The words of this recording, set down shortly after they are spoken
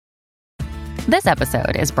This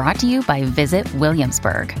episode is brought to you by Visit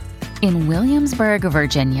Williamsburg. In Williamsburg,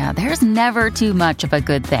 Virginia, there's never too much of a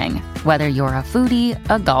good thing. Whether you're a foodie,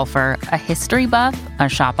 a golfer, a history buff, a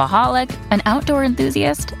shopaholic, an outdoor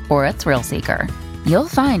enthusiast, or a thrill seeker, you'll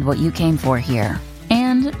find what you came for here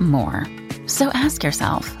and more. So ask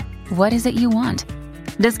yourself, what is it you want?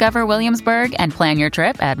 Discover Williamsburg and plan your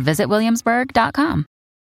trip at visitwilliamsburg.com.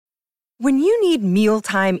 When you need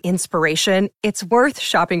mealtime inspiration, it's worth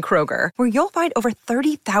shopping Kroger, where you'll find over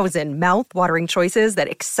 30,000 mouth-watering choices that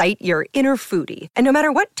excite your inner foodie. And no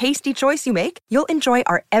matter what tasty choice you make, you'll enjoy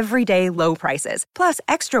our everyday low prices, plus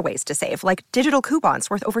extra ways to save, like digital coupons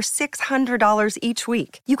worth over $600 each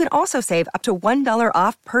week. You can also save up to $1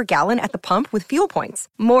 off per gallon at the pump with fuel points.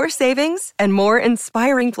 More savings and more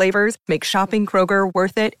inspiring flavors make shopping Kroger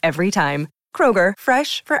worth it every time. Kroger,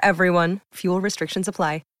 fresh for everyone. Fuel restrictions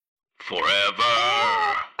apply. Forever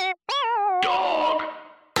Dog.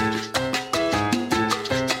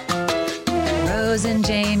 Rose and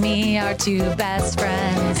Jamie are two best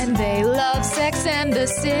friends, and they love Sex and the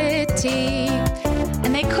City.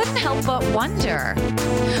 and they couldn't help but wonder,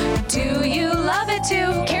 do you love it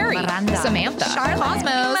too? Carrie, Miranda, Samantha, Charlotte,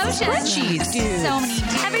 Cosmos, Spreadsheets, dudes. so many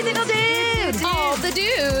dudes. Every single dude. All the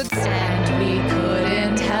dudes. And we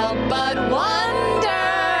couldn't help but wonder.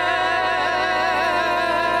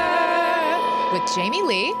 With Jamie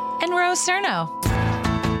Lee. And Rose Cerno.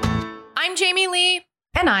 I'm Jamie Lee.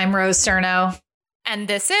 And I'm Rose Cerno. And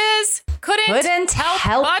this is Couldn't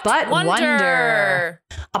Help But Wonder. Wonder.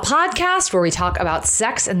 A podcast where we talk about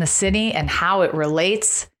Sex in the City and how it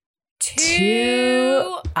relates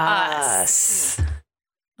to us.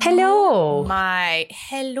 Hello.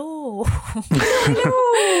 Hello. Hello.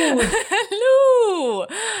 Hello.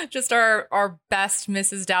 Just our best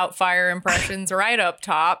Mrs. Doubtfire impressions right up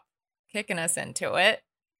top, kicking us into it.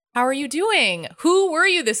 How are you doing? Who were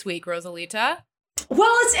you this week, Rosalita?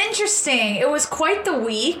 Well, it's interesting. It was quite the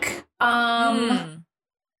week.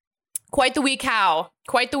 Quite the week how?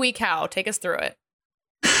 Quite the week how? Take us through it.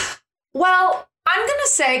 Well, I'm going to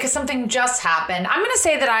say, because something just happened, I'm going to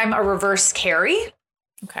say that I'm a reverse Carrie.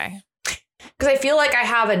 Okay. Because I feel like I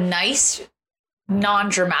have a nice,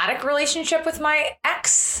 non-dramatic relationship with my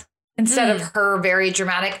ex instead of her very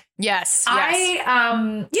dramatic. Yes. I,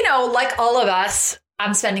 like all of us,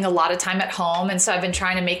 I'm spending a lot of time at home. And so I've been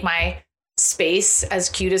trying to make my space as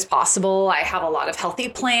cute as possible. I have a lot of healthy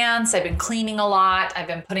plants. I've been cleaning a lot. I've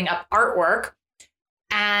been putting up artwork.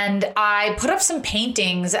 And I put up some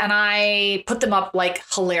paintings and I put them up like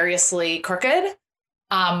hilariously crooked.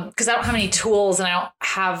 Because I don't have any tools and I don't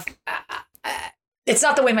have, it's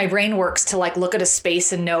not the way my brain works to like look at a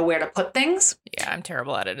space and know where to put things. Yeah, I'm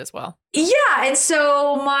terrible at it as well. Yeah. And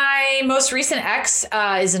so my most recent ex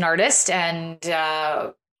is an artist, and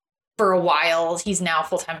for a while, he's now a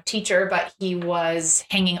full-time teacher, but he was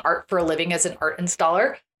hanging art for a living as an art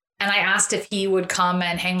installer. And I asked if he would come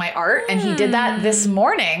and hang my art. And he did that this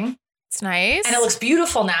morning. It's nice. And it looks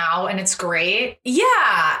beautiful now. And it's great.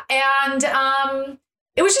 Yeah. And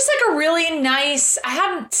it was just like a really nice, I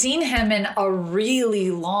haven't seen him in a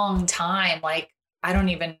really long time. Like, I don't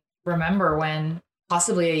even remember when,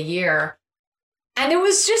 possibly a year. And it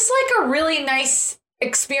was just like a really nice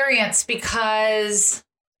experience because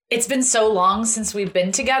it's been so long since we've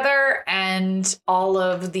been together, and all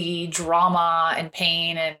of the drama and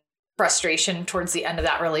pain and frustration towards the end of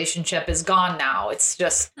that relationship is gone now. It's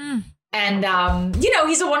just, and,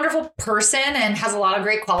 he's a wonderful person and has a lot of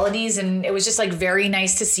great qualities. And it was just like very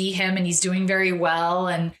nice to see him, and he's doing very well.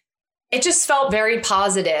 And it just felt very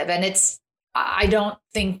positive. And I don't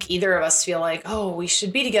think either of us feel like, oh, we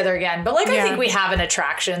should be together again. But like, I think we have an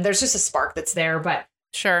attraction. There's just a spark that's there, but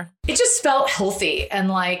sure. It just felt healthy and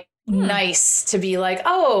like nice to be like,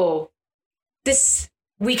 oh,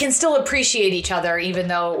 we can still appreciate each other, even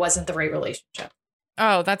though it wasn't the right relationship.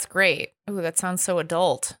 Oh, that's great. Oh, that sounds so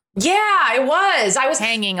adult. Yeah, it was. I was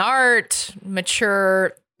hanging art,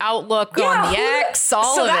 mature outlook on the ex, all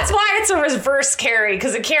of it. So that's why it's a reverse Carrie,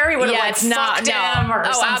 because a Carrie would have fucked him or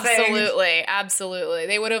something. Absolutely.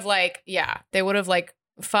 They would have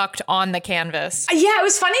fucked on the canvas. Yeah, it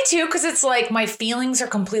was funny too, because it's like my feelings are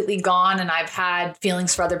completely gone, and I've had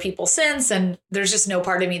feelings for other people since, and there's just no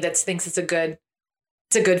part of me that thinks it's a good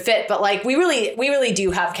fit. But like we really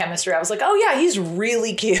do have chemistry. I was like, oh yeah, he's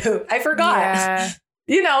really cute. I forgot. Yeah.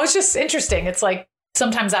 It's just interesting. It's like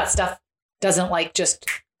sometimes that stuff doesn't like just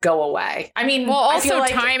go away. I mean, well, also I feel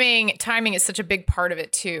like timing is such a big part of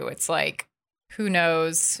it too. It's like, who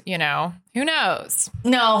knows? Who knows?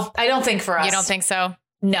 No, I don't think for us. You don't think so?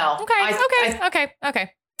 No. Okay.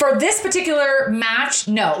 For this particular match,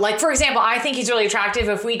 no. Like, for example, I think he's really attractive.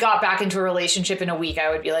 If we got back into a relationship in a week, I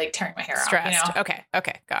would be like tearing my hair Stressed. out. You know?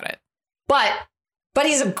 Okay, got it. But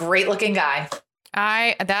he's a great looking guy.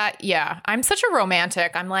 I'm such a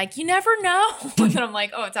romantic. I'm like, you never know. And then I'm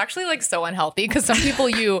like, oh, it's actually like so unhealthy because some people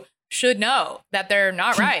you should know that they're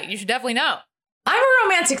not right. You should definitely know. I'm a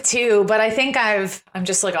romantic too, but I think I'm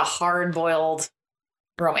just like a hard boiled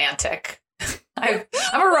romantic. I'm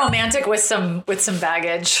a romantic with some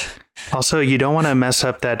baggage. Also, you don't want to mess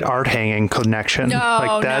up that art hanging connection. No.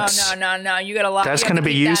 You got a lot. That's going to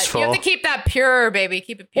be useful. You have to keep that pure, baby.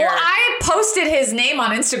 Keep it pure. Well, I posted his name on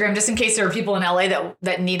Instagram just in case there were people in LA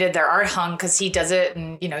that needed their art hung because he does it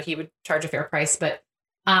and, you know, he would charge a fair price. But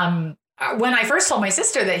when I first told my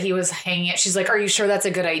sister that he was hanging it, she's like, are you sure that's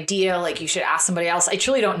a good idea? Like, you should ask somebody else. I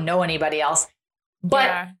truly don't know anybody else.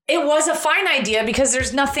 But it was a fine idea because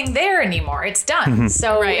there's nothing there anymore. It's done. Mm-hmm.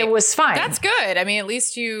 So it was fine. That's good. I mean, at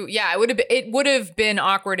least it would have been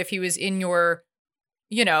awkward if he was in your,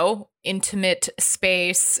 you know, intimate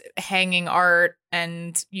space hanging art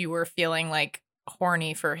and you were feeling like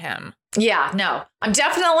horny for him. Yeah, no. I'm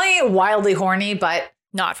definitely wildly horny, but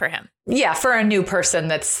not for him. Yeah, for a new person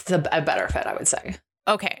that's a better fit, I would say.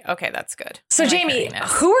 Okay, that's good. So, Jamie,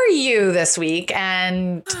 who are you this week,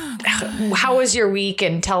 and how was your week?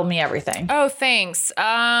 And tell me everything. Oh, thanks.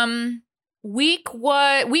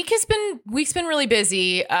 Week's been really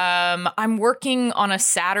busy. I'm working on a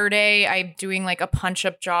Saturday. I'm doing like a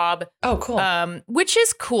punch-up job. Oh, cool. Which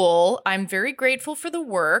is cool. I'm very grateful for the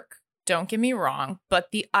work. Don't get me wrong, but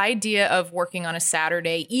the idea of working on a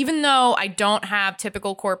Saturday, even though I don't have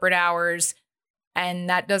typical corporate hours. And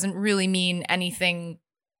that doesn't really mean anything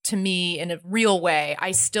to me in a real way.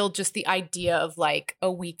 I still just the idea of like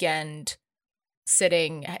a weekend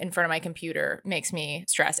sitting in front of my computer makes me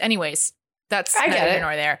stress. Anyways, that's neither here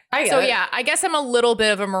nor there. Yeah, I guess I'm a little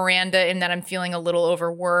bit of a Miranda in that I'm feeling a little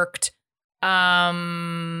overworked. Feeling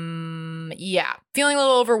a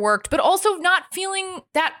little overworked, but also not feeling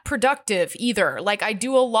that productive either. Like I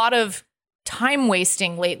do a lot of time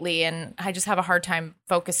wasting lately and I just have a hard time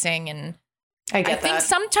focusing and I think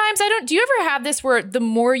sometimes do you ever have this where the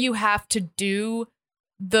more you have to do,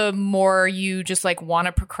 the more you just like want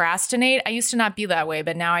to procrastinate? I used to not be that way,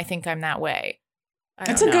 but now I think I'm that way.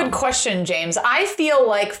 That's a good question, James. I feel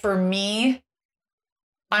like for me,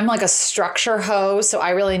 I'm like a structure hoe. So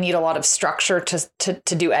I really need a lot of structure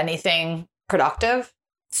to do anything productive.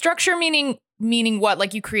 Structure meaning what?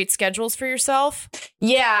 Like you create schedules for yourself?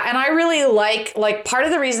 Yeah. And I really like part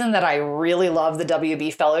of the reason that I really love the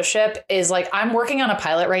WB fellowship is like I'm working on a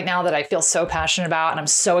pilot right now that I feel so passionate about and I'm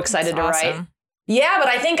so excited to write. Yeah, but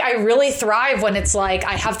I think I really thrive when it's like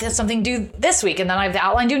I have something due this week and then I have the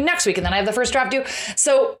outline due next week and then I have the first draft due.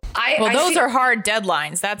 So those are hard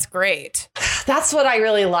deadlines. That's great. That's what I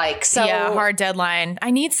really like. So yeah, hard deadline.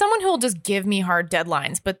 I need someone who will just give me hard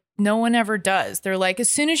deadlines, but no one ever does. They're like, as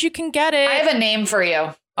soon as you can get it. I have a name for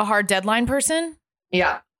you. A hard deadline person?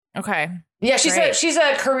 Yeah. Okay. Yeah, she's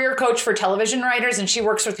a career coach for television writers, and she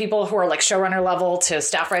works with people who are like showrunner level to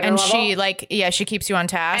staff writer level. And she keeps you on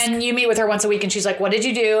task. And you meet with her once a week, and she's like, "What did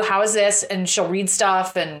you do? How is this?" And she'll read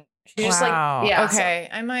stuff, and she's just like, "Yeah, okay."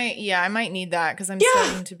 So. I might need that because I'm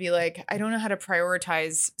starting to be like, I don't know how to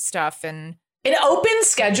prioritize stuff, and an open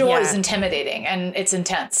schedule is intimidating, and it's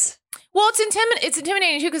intense. Well, it's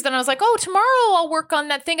intimidating too because then I was like, oh, tomorrow I'll work on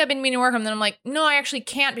that thing I've been meaning to work on. And then I'm like, no, I actually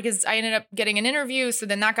can't because I ended up getting an interview. So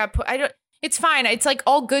then that got put. It's fine. It's like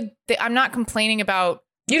all good. I'm not complaining about.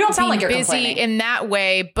 You don't sound like you're busy complaining in that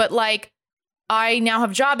way, but like I now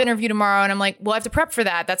have a job interview tomorrow, and I'm like, well, I have to prep for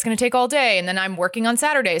that. That's going to take all day, and then I'm working on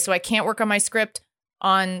Saturday, so I can't work on my script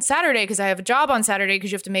on Saturday because I have a job on Saturday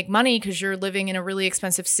because you have to make money because you're living in a really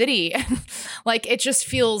expensive city. Like it just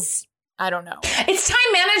feels. I don't know. It's time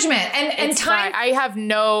management and time. I have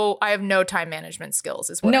no time management skills.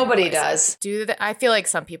 Is what nobody does. I feel like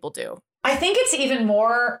some people do. I think it's even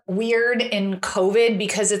more weird in COVID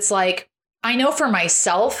because it's like, I know for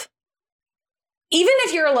myself, even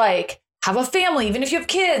if you're like, have a family, even if you have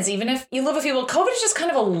kids, even if you live with people, COVID is just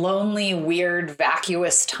kind of a lonely, weird,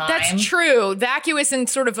 vacuous time. That's true. Vacuous and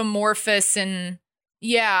sort of amorphous and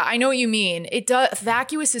yeah, I know what you mean. It does.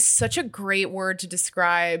 Vacuous is such a great word to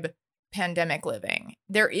describe pandemic living.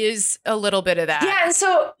 There is a little bit of that. Yeah. And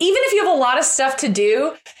so even if you have a lot of stuff to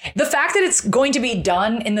do, the fact that it's going to be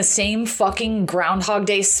done in the same fucking Groundhog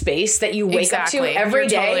Day space that you wake up to every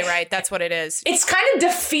day. You're totally right. That's what it is. It's kind of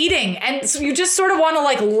defeating. And so you just sort of want to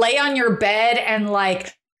like lay on your bed and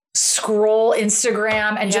like scroll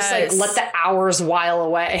Instagram and just like let the hours while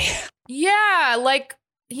away. Yeah.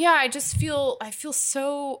 I just feel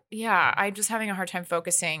so, I'm just having a hard time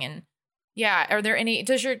focusing and Yeah. Are there any,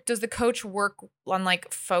 does the coach work on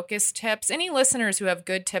like focus tips? Any listeners who have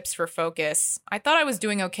good tips for focus? I thought I was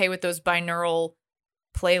doing okay with those binaural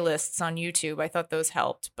playlists on YouTube. I thought those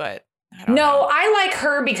helped, but I don't know. I like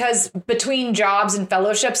her because between jobs and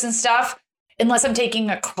fellowships and stuff, unless I'm taking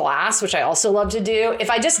a class, which I also love to do, if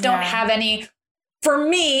I just don't have any, for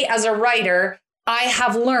me as a writer, I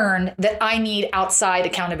have learned that I need outside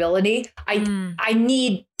accountability. I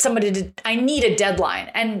need somebody I need a deadline.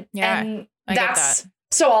 And that's,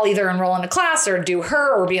 so I'll either enroll in a class or do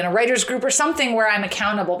her or be in a writer's group or something where I'm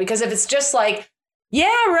accountable. Because if it's just like,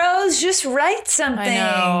 yeah, Rose, just write something.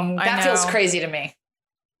 That feels crazy to me.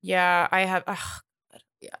 Yeah, I have.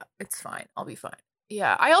 Yeah, it's fine. I'll be fine.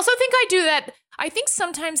 Yeah. I also think I do that. I think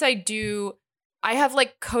sometimes I have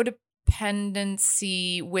like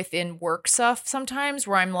codependency within work stuff sometimes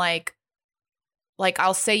where I'm like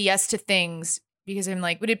I'll say yes to things because I'm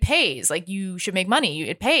like, but it pays. Like you should make money.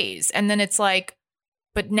 It pays. And then it's like,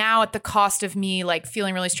 but now at the cost of me like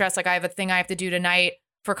feeling really stressed, like I have a thing I have to do tonight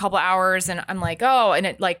for a couple hours and I'm like, oh, and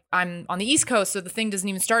it like I'm on the East Coast. So the thing doesn't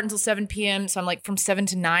even start until 7 p.m. So I'm like from 7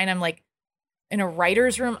 to 9, I'm like in a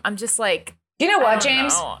writer's room. I'm just like, you know what,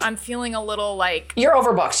 James? I'm feeling a little like you're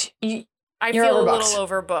overbooked. I feel a little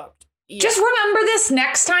overbooked. Yeah. Just remember this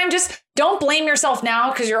next time. Just don't blame yourself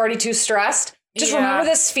now because you're already too stressed. Just remember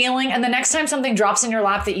this feeling. And the next time something drops in your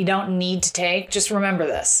lap that you don't need to take, just remember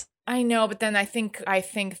this. I know, but then I think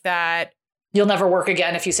that you'll never work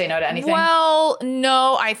again if you say no to anything. Well,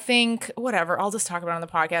 no, I think whatever. I'll just talk about it on the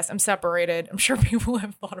podcast. I'm separated. I'm sure people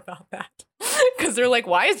have thought about that because they're like,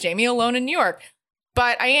 why is Jamie alone in New York?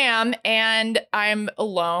 But I am, and I'm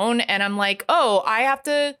alone, and I'm like, oh, I have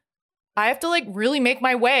to like really make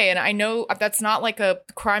my way. And I know that's not like a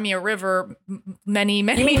Crimea River. Many You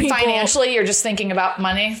mean people, financially? You're just thinking about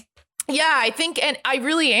money? Yeah, I think, and I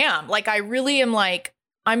really am. Like, I really am like,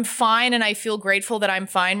 I'm fine and I feel grateful that I'm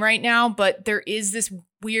fine right now. But there is this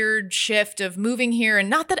weird shift of moving here. And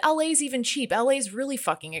not that LA's even cheap. LA's really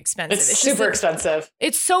fucking expensive. It's super expensive.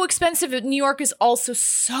 It's so expensive. New York is also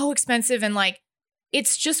so expensive. And like,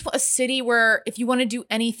 it's just a city where if you want to do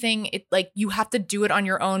anything, it like you have to do it on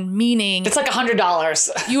your own, meaning it's like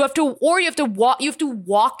 $100. You have to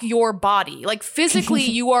walk your body. Like physically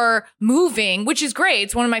you are moving, which is great.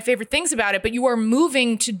 It's one of my favorite things about it, but you are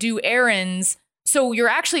moving to do errands. So you're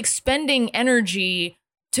actually expending energy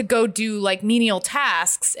to go do like menial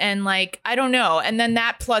tasks. And like, I don't know. And then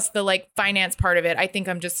that plus the like finance part of it, I think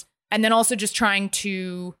and then also just trying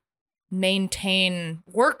to maintain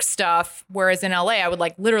work stuff. Whereas in LA, I would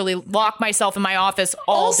like literally lock myself in my office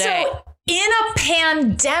all day. In a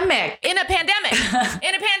pandemic.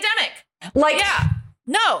 Like, yeah.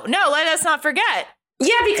 No, let us not forget.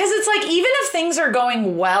 Yeah, because it's like, even if things are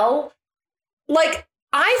going well, like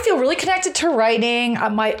I feel really connected to writing.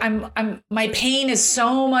 My pain is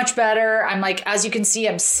so much better. I'm like, as you can see,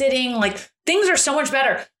 I'm sitting, like things are so much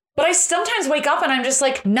better. But I sometimes wake up and I'm just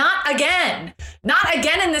like, not again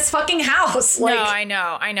in this fucking house. Like, no, I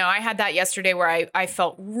know. I had that yesterday where I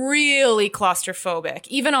felt really claustrophobic.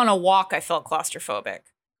 Even on a walk, I felt claustrophobic.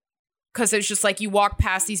 Because it's just like you walk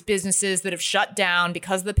past these businesses that have shut down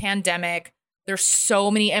because of the pandemic. There's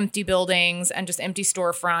so many empty buildings and just empty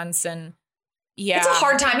storefronts. And yeah. It's a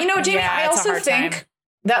hard time. You know, Jamie, I also think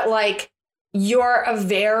that like you're a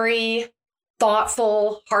very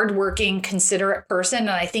thoughtful, hardworking, considerate person.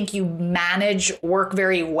 And I think you manage work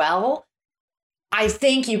very well. I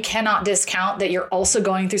think you cannot discount that you're also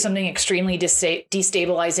going through something extremely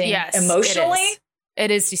destabilizing emotionally.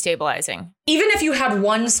 It is destabilizing. Even if you had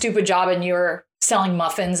one stupid job and you're selling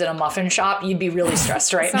muffins in a muffin shop, you'd be really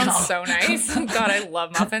stressed right now. Sounds so nice. God, I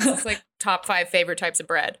love muffins. It's like top 5 favorite types of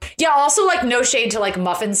bread. Yeah, also like no shade to like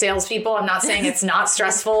muffin salespeople. I'm not saying it's not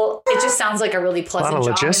stressful. It just sounds like a really pleasant job.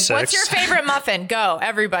 Logistics. What's your favorite muffin? Go,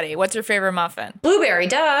 everybody. What's your favorite muffin? Blueberry,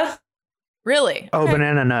 duh. Really? Oh, okay.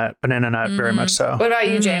 Banana nut, very much so. What about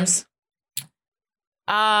you, James?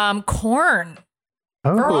 Corn.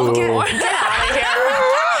 Oh, girl, get out of here.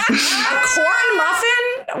 A corn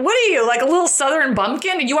muffin? What are you, like a little southern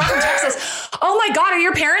bumpkin? You are from Texas. Oh my God, are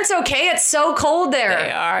your parents okay? It's so cold there.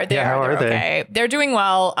 They are. How are they? Okay. They're doing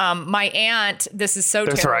well. My aunt, this is so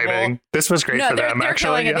they're terrible. Thriving. This was great for them, they're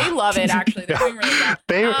actually. Yeah. They love it, actually. They're doing really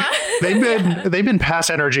well. They've been past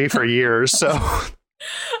energy for years, so...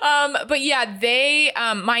 But yeah,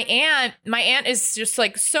 my aunt is just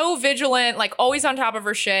like so vigilant, like always on top of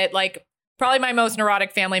her shit, like probably my most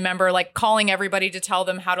neurotic family member, like calling everybody to tell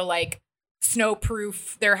them how to like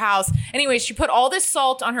snowproof their house. Anyway, she put all this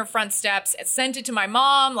salt on her front steps and sent it to my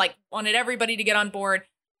mom, like wanted everybody to get on board.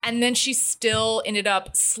 And then she still ended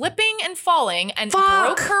up slipping and falling and Fuck.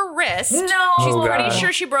 broke her wrist. No. She's Oh, pretty God.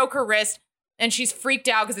 sure she broke her wrist. And she's freaked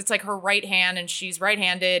out because it's like her right hand and she's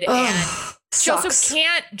right-handed. And she also Sucks.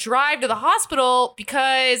 can't drive to the hospital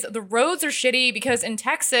because the roads are shitty, because in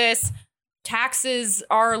Texas, taxes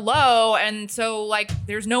are low. And so, like,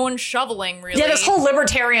 there's no one shoveling, really. Yeah, this whole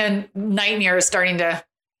libertarian nightmare is starting to...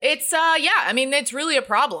 It's I mean, it's really a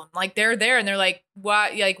problem. Like, they're there and they're like,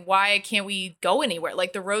 why can't we go anywhere?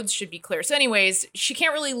 Like, the roads should be clear. So anyways, she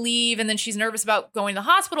can't really leave, and then she's nervous about going to the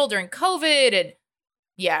hospital during COVID. And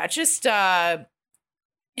yeah, it's just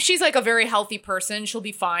she's like a very healthy person. She'll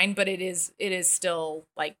be fine, but it is still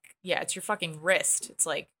like, yeah, it's your fucking wrist. It's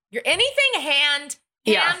like your anything hand,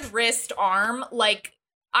 wrist, arm. Like,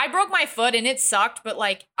 I broke my foot and it sucked, but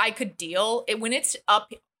like I could deal it when it's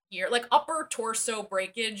up here, like upper torso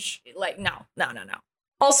breakage. Like, no.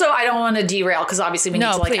 Also, I don't want to derail because obviously we need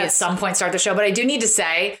No, to like at please. some point start the show, but I do need to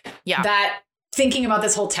say that thinking about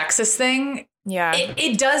this whole Texas thing, Yeah.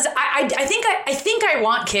 it does. I think I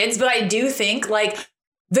want kids, but I do think like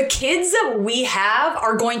the kids that we have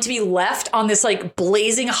are going to be left on this like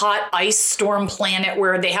blazing hot ice storm planet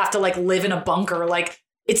where they have to like live in a bunker. Like,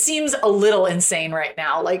 it seems a little insane right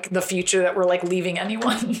now, like the future that we're like leaving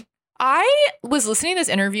anyone. I was listening to this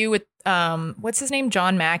interview with what's his name?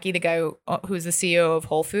 John Mackey, the guy who's the CEO of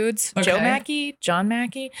Whole Foods. Okay. John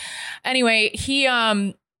Mackey. Anyway, he's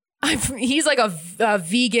like a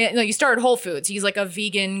vegan. Like, he started Whole Foods. He's like a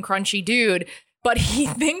vegan, crunchy dude, but he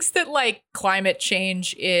thinks that like climate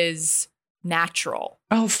change is natural.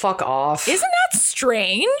 Oh, fuck off. Isn't that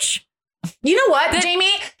strange? You know what,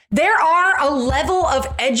 Jamie? There are a level of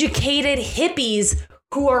educated hippies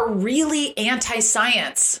who are really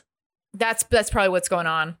anti-science. That's probably what's going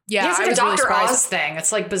on. Yeah, It's I like a was really Dr. surprised. Oz thing.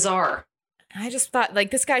 It's like bizarre. I just thought,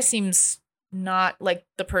 like, this guy seems not like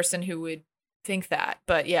the person who would think that,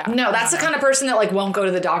 but yeah. No, that's the kind of person that like won't go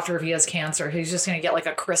to the doctor if he has cancer. He's just going to get like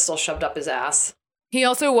a crystal shoved up his ass. He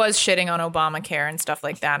also was shitting on Obamacare and stuff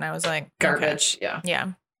like that, and I was like, okay. Garbage. Yeah.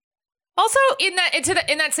 Yeah. Also, in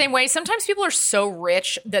that same way, sometimes people are so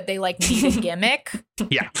rich that they like need a gimmick.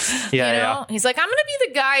 Yeah. You know? He's like, I'm gonna be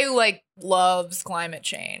the guy who like loves climate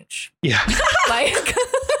change. Yeah. Like,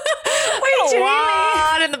 I got a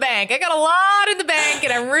lot in the bank.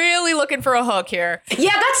 And I'm really looking for a hook here.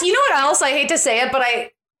 Yeah, that's, you know what else? I hate to say it, but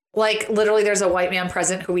I like literally there's a white man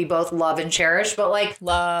present who we both love and cherish. But like,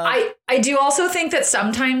 I do also think that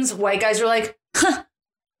sometimes white guys are like, huh,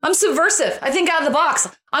 I'm subversive. I think out of the box.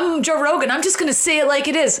 I'm Joe Rogan. I'm just going to say it like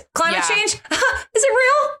it is. Climate change? Is it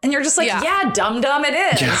real? And you're just like, yeah, dum-dum, it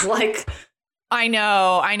is. Yeah. Like, I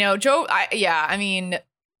know. Joe, I mean,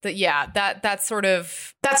 that's sort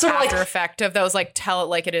of after like effect of those like tell it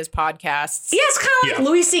like it is podcasts. yeah, it's kind of like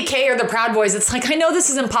Louis C.K. or the Proud Boys. It's like, I know this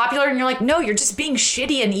isn't popular. And you're like, no, you're just being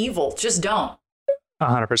shitty and evil. Just don't.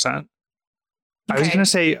 100%. I was going to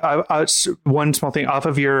say one small thing off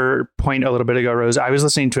of your point a little bit ago, Rose. I was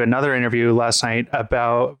listening to another interview last night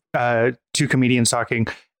about two comedians talking,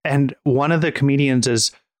 and one of the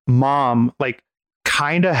comedians' mom, like,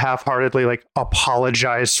 kind of half-heartedly like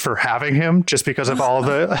apologized for having him just because of all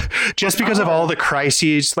the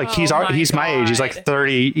crises. Like, he's my age. He's like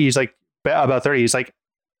 30. He's like about 30. He's like,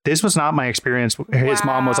 this was not my experience. His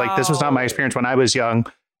mom was like, this was not my experience when I was young.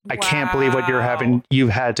 I can't believe what you've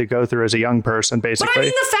had to go through as a young person, basically. But I mean,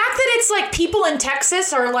 the fact that it's like people in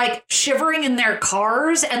Texas are like shivering in their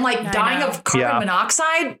cars and like dying of carbon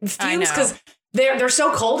monoxide fumes because they're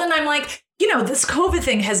so cold. And I'm like, you know, this COVID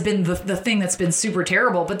thing has been the thing that's been super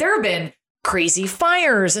terrible, but there have been crazy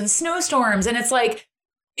fires and snowstorms. And it's like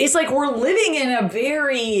we're living in a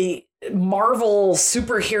very Marvel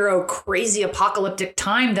superhero crazy apocalyptic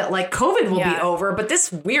time that like COVID will be over, but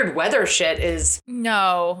this weird weather shit is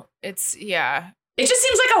It just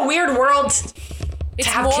seems like a weird world to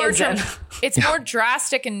have kids in. It's more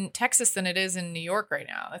drastic in Texas than it is in New York right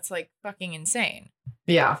now. It's like fucking insane.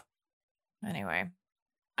 Yeah. Anyway.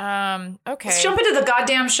 Okay. Let's jump into the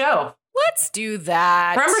goddamn show. Let's do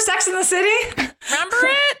that. Remember Sex and the City? Remember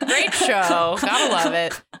it? Great show. Gotta love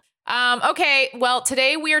it. Okay, well,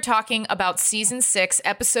 today we are talking about season 6,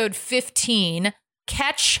 episode 15,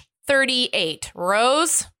 Catch 38.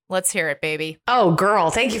 Rose, let's hear it, baby. Oh,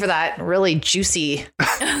 girl, thank you for that really juicy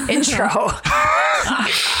intro.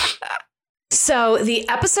 So the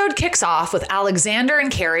episode kicks off with Alexander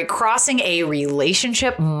and Carrie crossing a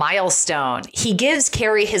relationship milestone. He gives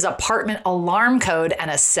Carrie his apartment alarm code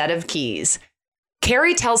and a set of keys.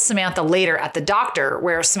 Carrie tells Samantha later at the doctor,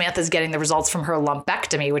 where Samantha's getting the results from her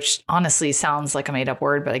lumpectomy, which honestly sounds like a made up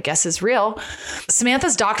word, but I guess is real.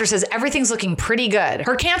 Samantha's doctor says everything's looking pretty good.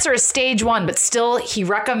 Her cancer is stage 1, but still he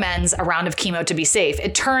recommends a round of chemo to be safe.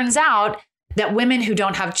 It turns out that women who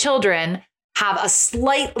don't have children have a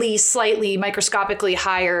slightly microscopically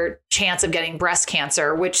higher chance of getting breast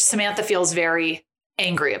cancer, which Samantha feels very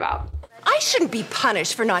angry about. I shouldn't be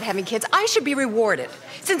punished for not having kids. I should be rewarded.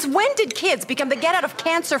 Since when did kids become the get out of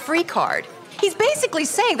cancer-free card? He's basically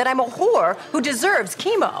saying that I'm a whore who deserves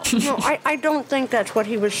chemo. No, I don't think that's what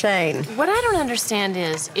he was saying. What I don't understand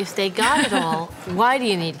is, if they got it all, why do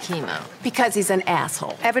you need chemo? Because he's an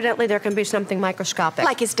asshole. Evidently, there can be something microscopic.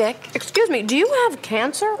 Like his dick. Excuse me, do you have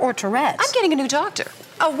cancer or Tourette's? I'm getting a new doctor.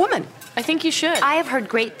 A woman. I think you should. I have heard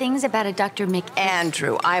great things about a Dr.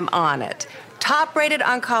 Andrew, I'm on it. Top-rated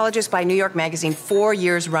oncologist by New York Magazine 4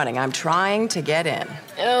 years running. I'm trying to get in.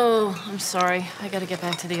 Oh, I'm sorry. I gotta get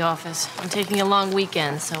back to the office. I'm taking a long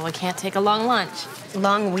weekend, so I can't take a long lunch.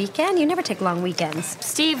 Long weekend? You never take long weekends.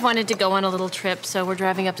 Steve wanted to go on a little trip, so we're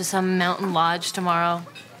driving up to some mountain lodge tomorrow.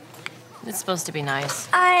 It's supposed to be nice.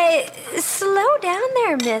 Slow down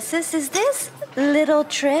there, missus. Is this little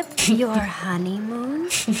trip your honeymoon?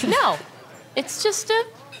 No, it's just a...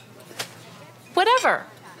 whatever.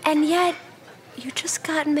 And yet... you just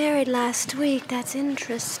got married last week. That's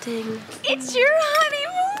interesting. It's your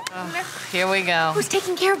honeymoon. Here we go. Who's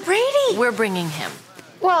taking care of Brady? We're bringing him.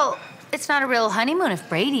 Well, it's not a real honeymoon if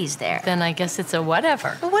Brady's there. Then I guess it's a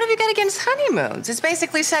whatever. Well, what have you got against honeymoons? It's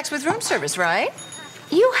basically sex with room service, right?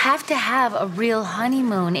 You have to have a real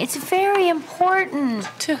honeymoon. It's very important.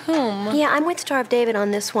 To whom? Yeah, I'm with Star of David on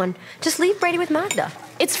this one. Just leave Brady with Magda.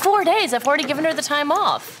 It's 4 days. I've already given her the time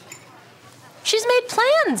off. She's made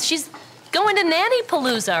plans. She's going to Nanny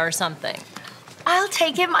Palooza or something. I'll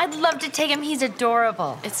take him. I'd love to take him. He's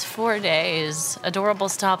adorable. It's 4 days. Adorable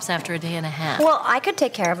stops after a day and a half. Well, I could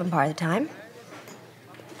take care of him part of the time.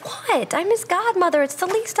 What? I'm his godmother. It's the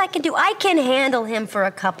least I can do. I can handle him for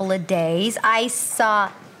a couple of days. I saw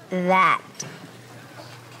that.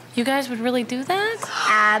 You guys would really do that?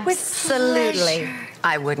 Absolutely.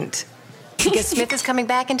 I wouldn't. Because Smith is coming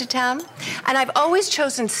back into town, and I've always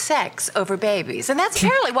chosen sex over babies, and that's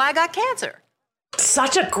apparently why I got cancer.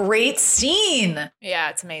 Such a great scene. Yeah,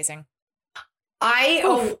 it's amazing.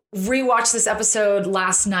 I rewatched this episode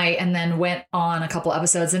last night and then went on a couple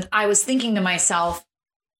episodes, and I was thinking to myself,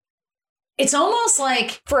 it's almost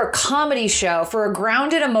like for a comedy show, for a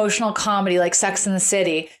grounded emotional comedy like Sex and the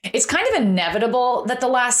City, it's kind of inevitable that the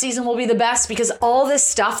last season will be the best because all this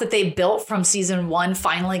stuff that they built from season 1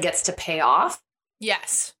 finally gets to pay off.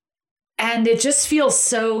 Yes. And it just feels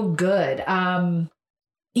so good.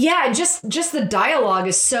 Yeah, just the dialogue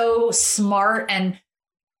is so smart and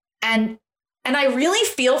I really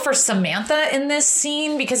feel for Samantha in this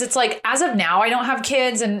scene because it's like, as of now, I don't have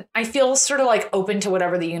kids and I feel sort of like open to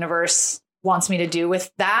whatever the universe wants me to do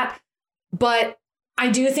with that. But I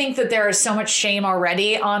do think that there is so much shame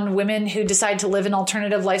already on women who decide to live an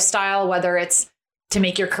alternative lifestyle, whether it's to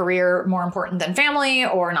make your career more important than family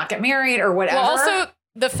or not get married or whatever. Well, also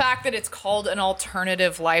the fact that it's called an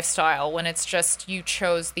alternative lifestyle when it's just you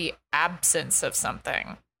chose the absence of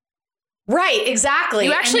something. Right, exactly.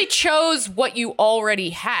 You actually chose what you already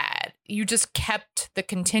had. You just kept the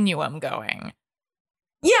continuum going.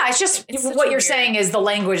 Yeah, it's just what you're saying is the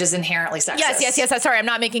language is inherently sexist. Yes. Sorry, I'm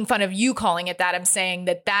not making fun of you calling it that. I'm saying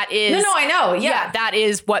that is... No, I know. Yeah, that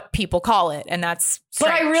is what people call it. And that's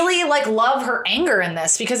strange. But I really love her anger in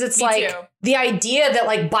this because it's Me too. The idea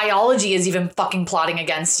that biology is even fucking plotting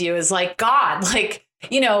against you is God,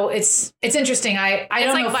 it's interesting. I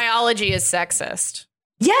don't know if biology is sexist.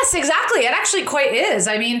 Yes, exactly. It actually quite is.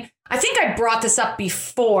 I mean, I think I brought this up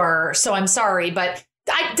before, so I'm sorry, but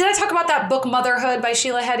did I talk about that book Motherhood by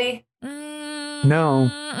Sheila Heti?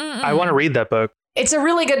 No. I want to read that book. It's a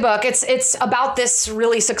really good book. It's about this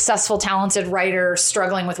really successful, talented writer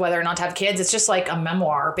struggling with whether or not to have kids. It's just like a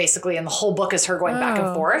memoir, basically, and the whole book is her going back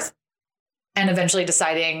and forth and eventually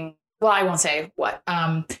deciding, well, I won't say what,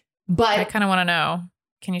 but I kind of want to know.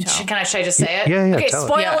 Can you tell? Should I just say it? Yeah. Okay,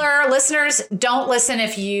 spoiler, listeners, don't listen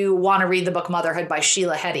if you want to read the book Motherhood by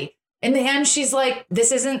Sheila Heti. In the end, she's like,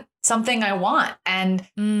 this isn't something I want. And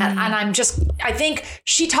I think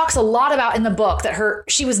she talks a lot about in the book that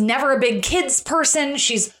she was never a big kids person.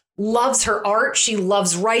 She's loves her art. She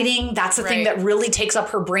loves writing. That's the thing that really takes up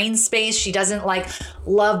her brain space. She doesn't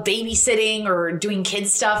love babysitting or doing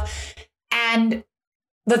kids stuff. And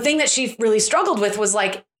the thing that she really struggled with was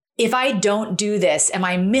if I don't do this, am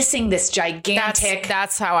I missing this gigantic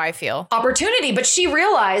that's how I feel opportunity? But she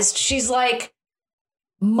realized she's like,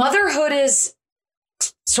 motherhood is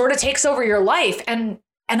sort of takes over your life. And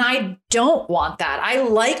I don't want that. I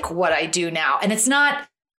like what I do now. And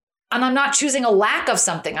I'm not choosing a lack of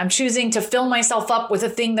something. I'm choosing to fill myself up with a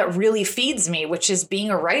thing that really feeds me, which is being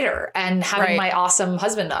a writer and having my awesome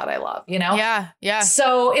husband that I love, you know? Yeah. Yeah.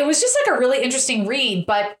 So it was just like a really interesting read.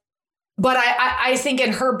 But I think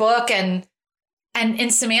in her book and in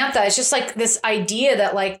Samantha, it's just like this idea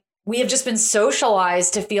that like we have just been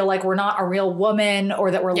socialized to feel like we're not a real woman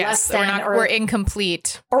or that we're less than or we're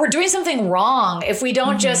incomplete or we're doing something wrong if we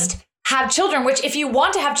don't just have children, which if you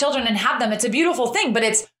want to have children and have them, it's a beautiful thing, but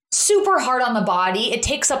it's super hard on the body. It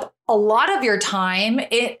takes up a lot of your time.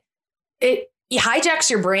 It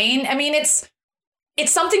hijacks your brain. I mean, it's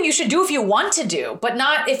something you should do if you want to do, but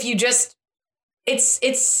not if you just, it's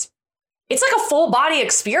like a full body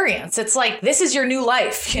experience. It's like, this is your new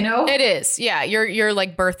life, you know? It is. Yeah. You're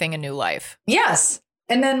like birthing a new life. Yes.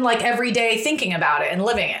 And then like every day thinking about it and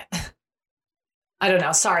living it. I don't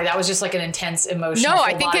know. Sorry. That was just like an intense emotional. No,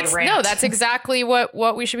 I think that's exactly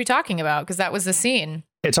what we should be talking about. Cause that was the scene.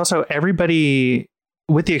 It's also everybody,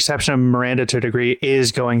 with the exception of Miranda to a degree,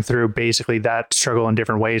 is going through basically that struggle in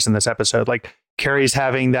different ways in this episode. Like Carrie's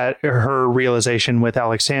having her realization with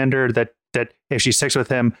Alexander that if she sticks with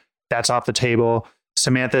him, that's off the table.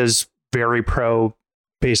 Samantha's very pro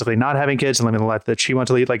basically not having kids and living the life that she wants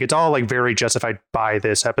to lead. Like it's all like very justified by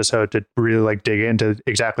this episode to really like dig into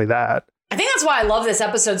exactly that. I think that's why I love this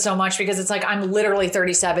episode so much, because it's like I'm literally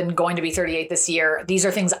 37, going to be 38 this year. These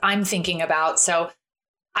are things I'm thinking about. So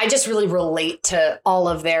I just really relate to all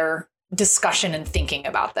of their discussion and thinking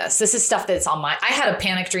about this. This is stuff that's I had a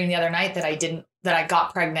panic dream the other night that I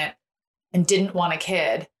got pregnant and didn't want a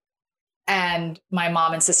kid. And my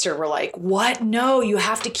mom and sister were like, what? No, you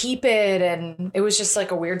have to keep it. And it was just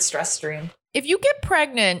like a weird stress dream. If you get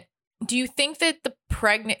pregnant, do you think that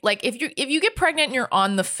like if you get pregnant and you're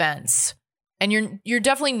on the fence and you're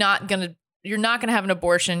definitely not gonna have an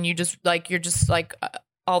abortion, you're just like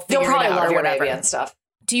I'll figure it out probably love or your whatever baby and stuff.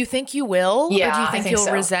 Do you think you will? Yeah, or do you think you'll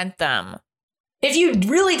so. resent them? If you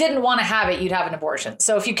really didn't want to have it, you'd have an abortion.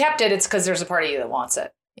 So if you kept it, it's because there's a part of you that wants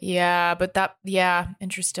it. Yeah, but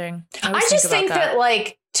interesting. I just think that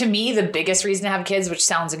like, to me, the biggest reason to have kids, which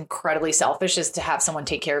sounds incredibly selfish, is to have someone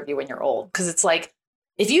take care of you when you're old. Because it's like,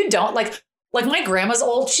 if you don't like my grandma's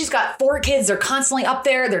old, she's got 4 kids. They're constantly up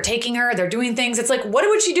there. They're taking her. They're doing things. It's like, what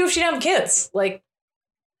would she do if she didn't have kids? Like,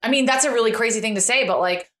 I mean, that's a really crazy thing to say, but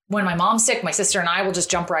like when my mom's sick, my sister and I will just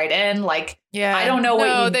jump right in. Like, yeah, I don't know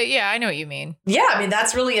I know what you mean. Yeah, I mean,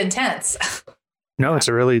 that's really intense. No, it's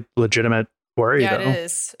a really legitimate worry, yeah, though.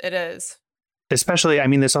 It is. Especially, I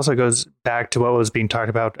mean, this also goes back to what was being talked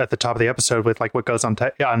about at the top of the episode with like what goes on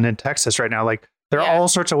in Texas right now. Like there are all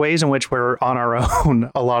sorts of ways in which we're on our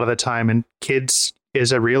own a lot of the time, and kids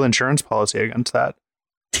is a real insurance policy against that.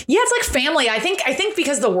 Yeah, it's like family. I think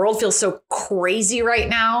because the world feels so crazy right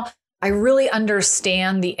now, I really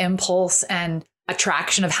understand the impulse and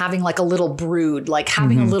attraction of having like a little brood, like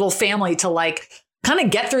having a little family to like kind of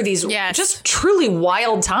get through these just truly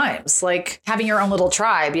wild times, like having your own little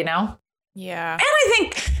tribe, you know? Yeah. And I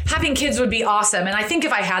think having kids would be awesome. And I think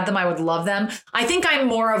if I had them, I would love them. I think I'm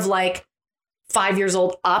more of like 5 years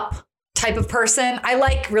old up type of person. I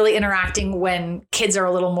like really interacting when kids are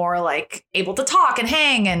a little more like able to talk and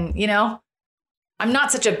hang and, you know, I'm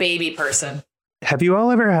not such a baby person. Have you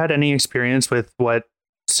all ever had any experience with what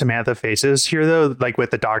Samantha faces here, though? Like with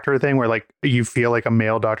the doctor thing where like you feel like a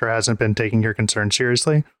male doctor hasn't been taking your concerns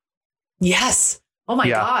seriously? Yes. Oh, my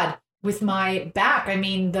God. With my back. I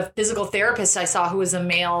mean, the physical therapist I saw who was a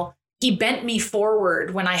male, he bent me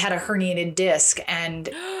forward when I had a herniated disc. And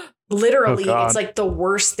literally, it's like the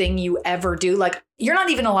worst thing you ever do. Like you're not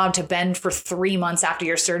even allowed to bend for 3 months after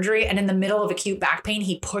your surgery. And in the middle of acute back pain,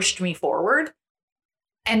 he pushed me forward.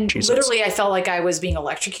 And literally, I felt like I was being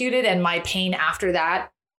electrocuted. And my pain after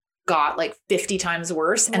that got like 50 times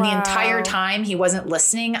worse. And the entire time he wasn't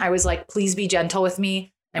listening. I was like, please be gentle with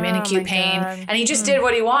me. I'm in acute pain. God. And he just did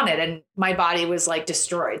what he wanted. And my body was like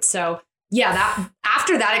destroyed. So yeah, that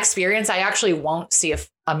after that experience, I actually won't see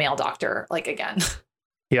a male doctor like again.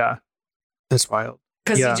 Yeah, that's wild.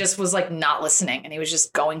 Because he just was like not listening and he was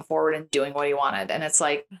just going forward and doing what he wanted. And it's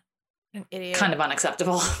like an idiot. Kind of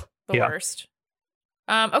unacceptable. The worst.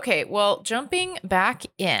 Okay, well, jumping back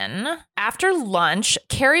in. After lunch,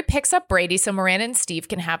 Carrie picks up Brady so Miranda and Steve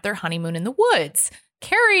can have their honeymoon in the woods.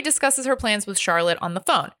 Carrie discusses her plans with Charlotte on the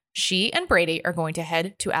phone. She and Brady are going to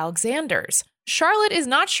head to Alexander's. Charlotte is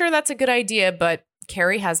not sure that's a good idea, but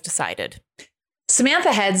Carrie has decided.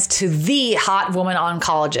 Samantha heads to the hot woman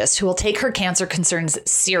oncologist who will take her cancer concerns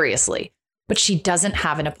seriously, but she doesn't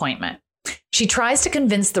have an appointment. She tries to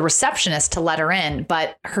convince the receptionist to let her in,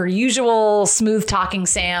 but her usual smooth talking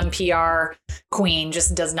Sam PR queen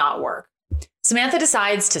just does not work. Samantha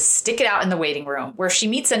decides to stick it out in the waiting room, where she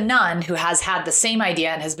meets a nun who has had the same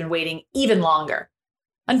idea and has been waiting even longer.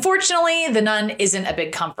 Unfortunately, the nun isn't a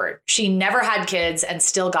big comfort. She never had kids and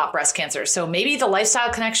still got breast cancer, so maybe the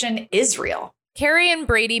lifestyle connection is real. Carrie and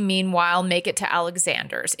Brady, meanwhile, make it to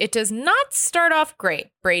Alexander's. It does not start off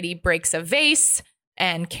great. Brady breaks a vase,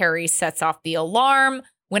 and Carrie sets off the alarm.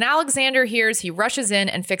 When Alexander hears, he rushes in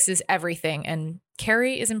and fixes everything, and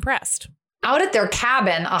Carrie is impressed. Out at their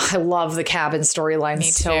cabin, I love the cabin storyline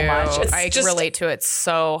so much. I relate to it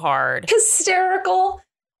so hard. Hysterical.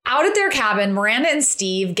 Out at their cabin, Miranda and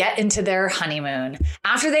Steve get into their honeymoon.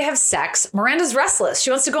 After they have sex, Miranda's restless. She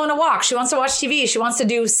wants to go on a walk. She wants to watch TV. She wants to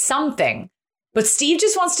do something. But Steve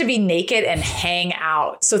just wants to be naked and hang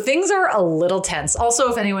out. So things are a little tense. Also,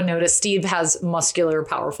 if anyone noticed, Steve has muscular,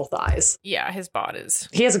 powerful thighs. Yeah, his bod is.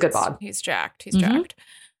 He has a good bod. He's jacked. He's jacked.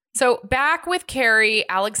 So back with Carrie,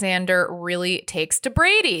 Alexander really takes to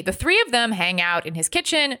Brady. The three of them hang out in his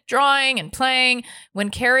kitchen, drawing and playing, when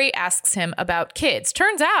Carrie asks him about kids.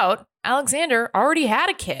 Turns out Alexander already had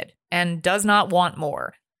a kid and does not want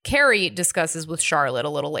more. Carrie discusses with Charlotte a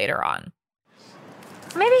little later on.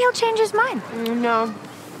 Maybe he'll change his mind. No,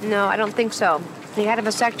 I don't think so. He had a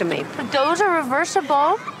vasectomy. But those are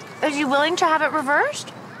reversible. Is he willing to have it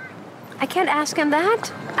reversed? I can't ask him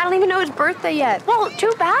that. I don't even know his birthday yet. Well,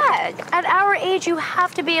 too bad. At our age, you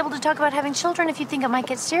have to be able to talk about having children if you think it might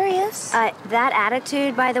get serious. That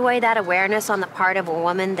attitude, by the way, that awareness on the part of a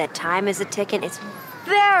woman that time is a ticking, it's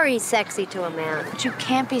very sexy to a man. But you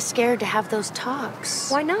can't be scared to have those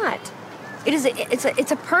talks. Why not?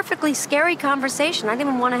 It's a perfectly scary conversation. I don't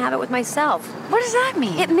even want to have it with myself. What does that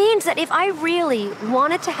mean? It means that if I really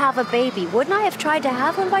wanted to have a baby, wouldn't I have tried to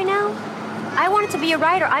have one by now? I wanted to be a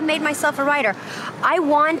writer. I made myself a writer. I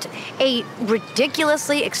want a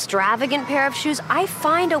ridiculously extravagant pair of shoes. I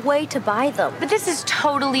find a way to buy them. But this is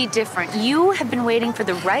totally different. You have been waiting for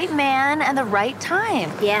the right man and the right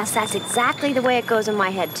time. Yes, that's exactly the way it goes in my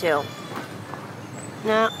head, too.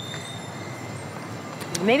 No.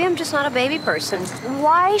 Maybe I'm just not a baby person.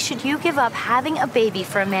 Why should you give up having a baby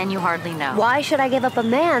for a man you hardly know? Why should I give up a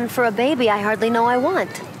man for a baby I hardly know I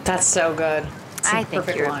want? That's so good. I think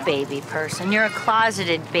you're a baby person. You're a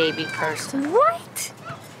closeted baby person. What?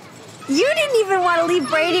 You didn't even want to leave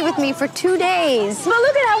Brady with me for 2 days. But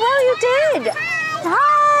look at how well you did.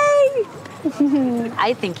 Hi!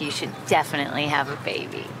 I think you should definitely have a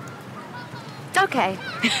baby. Okay.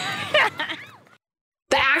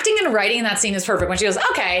 The acting and writing in that scene is perfect. When she goes,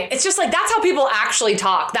 okay, it's just like, that's how people actually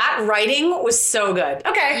talk. That writing was so good.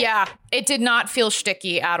 Okay. Yeah, it did not feel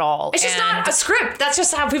shticky at all. It's just not a script. That's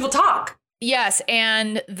just how people talk. Yes,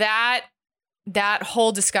 and that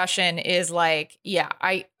whole discussion is like, yeah,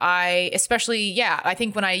 I especially, yeah, I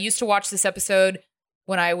think when I used to watch this episode,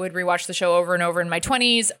 when I would rewatch the show over and over in my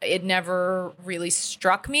 20s, it never really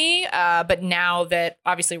struck me. But now that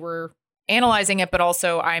obviously we're analyzing it, but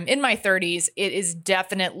also I'm in my 30s, it is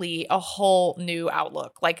definitely a whole new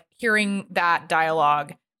outlook. Like hearing that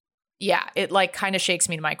dialogue, yeah, it like kind of shakes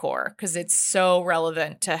me to my core because it's so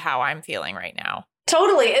relevant to how I'm feeling right now.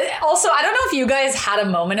 Totally. Also, I don't know if you guys had a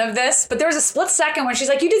moment of this, but there was a split second when she's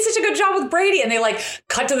like, you did such a good job with Brady. And they like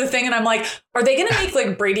cut to the thing. And I'm like, are they going to make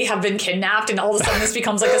like Brady have been kidnapped? And all of a sudden this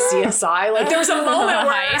becomes like a CSI. Like there was a moment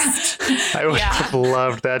where I would have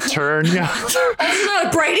loved that turn. Yeah.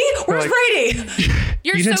 Like, Brady? Where's Brady?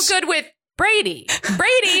 You're so good with Brady.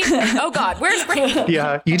 Oh God, where's Brady?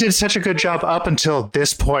 Yeah. You did such a good job up until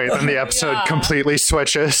this point and the episode completely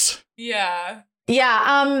switches. Yeah.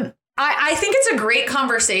 Yeah. I think it's a great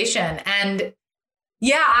conversation. And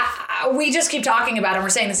yeah, we just keep talking about it and we're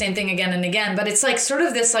saying the same thing again and again. But it's like sort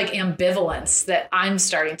of this like ambivalence that I'm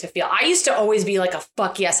starting to feel. I used to always be like a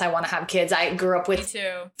fuck yes, I want to have kids. I grew up with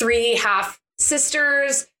 3 half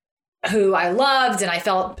sisters who I loved and I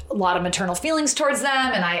felt a lot of maternal feelings towards them.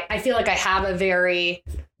 And I feel like I have a very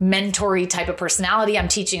mentor-y type of personality. I'm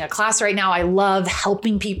teaching a class right now. I love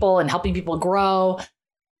helping people and helping people grow.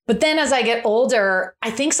 But then as I get older, I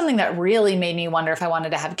think something that really made me wonder if I wanted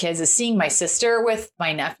to have kids is seeing my sister with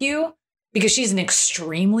my nephew, because she's an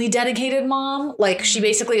extremely dedicated mom. Like she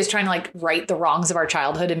basically is trying to like right the wrongs of our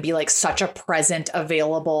childhood and be like such a present,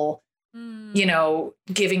 available, you know,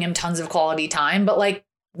 giving him tons of quality time. But like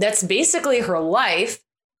that's basically her life.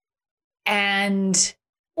 And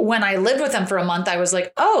when I lived with them for a month, I was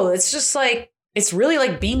like, oh, it's just like, it's really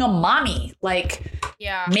like being a mommy, like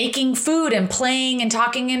making food and playing and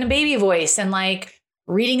talking in a baby voice and like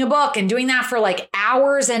reading a book and doing that for like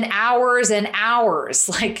hours and hours and hours.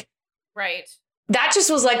 Like, right. that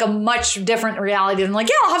just was like a much different reality than like,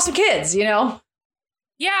 yeah, I'll have some kids, you know?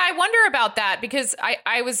 Yeah, I wonder about that because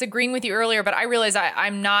I was agreeing with you earlier, but I realized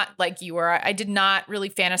I'm not like you were. I did not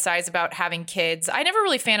really fantasize about having kids. I never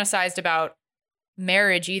really fantasized about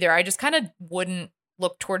marriage either. I just kind of wouldn't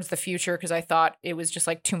look towards the future because I thought it was just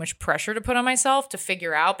like too much pressure to put on myself to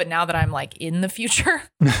figure out. But now that I'm like in the future,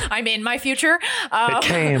 I'm in my future. It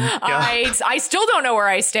came. Yeah. I still don't know where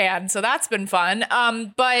I stand. So that's been fun.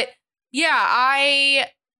 But yeah,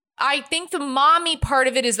 I think the mommy part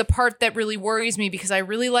of it is the part that really worries me because I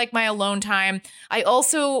really like my alone time.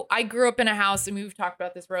 I grew up in a house, and we've talked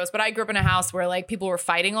about this, Rose, but I grew up in a house where like people were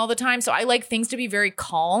fighting all the time. So I like things to be very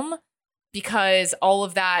calm because all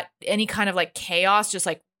of that, any kind of like chaos just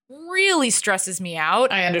like really stresses me out.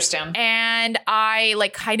 I understand. And I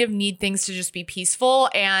like kind of need things to just be peaceful.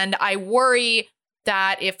 And I worry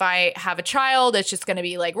that if I have a child, it's just going to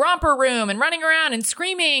be like romper room and running around and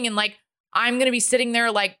screaming. And like, I'm going to be sitting there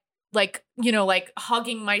like, you know, like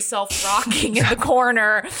hugging myself, rocking in the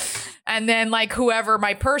corner. And then like whoever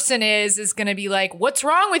my person is going to be like, what's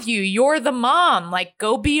wrong with you? You're the mom. Like,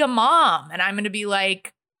 go be a mom. And I'm going to be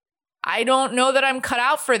like, I don't know that I'm cut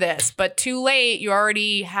out for this, but too late. You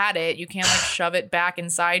already had it. You can't like shove it back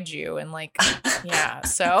inside you. And like, yeah.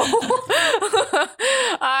 So, so that's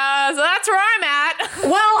where I'm at.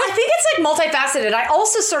 Well, I think it's like multifaceted. I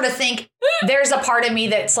also sort of think there's a part of me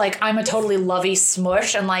that's like, I'm a totally lovey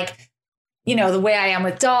smush and like, you know, the way I am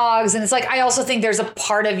with dogs. And it's like, I also think there's a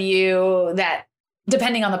part of you that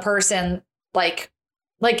depending on the person, like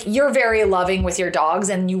you're very loving with your dogs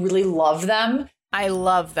and you really love them. I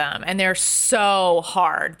love them. And they're so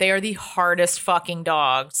hard. They are the hardest fucking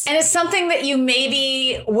dogs. And it's something that you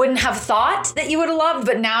maybe wouldn't have thought that you would have loved,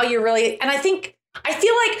 but now you're really, and I feel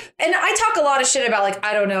like, and I talk a lot of shit about like,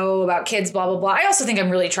 I don't know about kids, blah, blah, blah. I also think I'm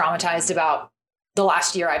really traumatized about the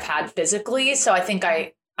last year I've had physically. So I think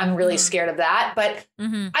I'm really scared of that. But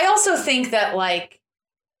I also think that like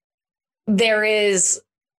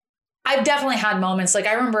I've definitely had moments like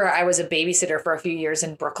I remember I was a babysitter for a few years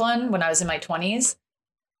in Brooklyn when I was in my 20s.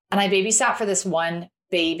 And I babysat for this one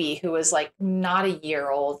baby who was like not a year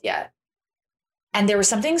old yet. And there was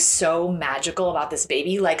something so magical about this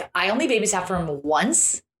baby. Like I only babysat for him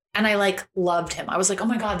once and I like loved him. I was like, oh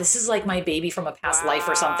my God, this is like my baby from a past life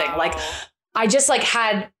or something. Like I just like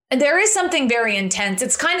and there is something very intense.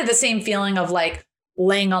 It's kind of the same feeling of like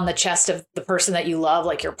laying on the chest of the person that you love,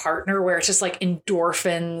 like your partner, where it's just like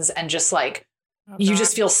endorphins and just like, you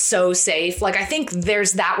just feel so safe. Like, I think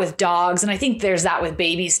there's that with dogs. And I think there's that with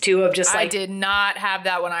babies too, of just like. I did not have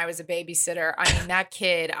that when I was a babysitter. I mean, that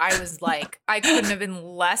kid, I was like, I couldn't have been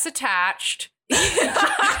less attached.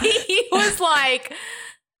 He was like,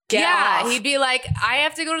 he'd be like, I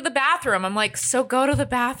have to go to the bathroom. I'm like, so go to the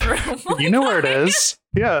bathroom. You know where it is.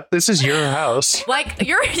 Yeah, this is your house. Like,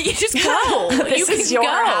 you just go. This is your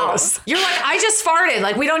house. You're like, I just farted.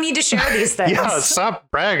 Like, we don't need to share these things. Yeah,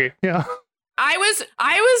 stop bragging. Yeah. I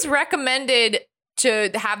was recommended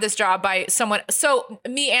to have this job by someone. So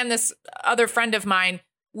me and this other friend of mine,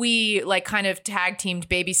 we like kind of tag teamed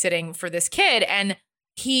babysitting for this kid, and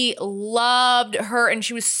he loved her and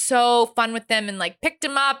she was so fun with them and like picked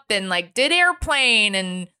him up and like did airplane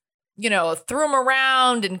and, you know, threw him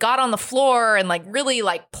around and got on the floor and like really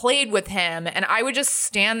like played with him. And I would just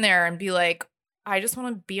stand there and be like, I just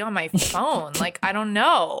want to be on my phone. Like, I don't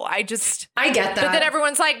know. I get that. But then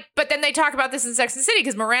everyone's like, but then they talk about this in Sex and the City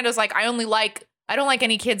because Miranda's like, I don't like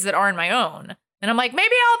any kids that aren't my own. And I'm like,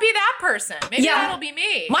 maybe I'll be that person. Maybe that'll be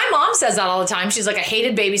me. My mom says that all the time. She's like, I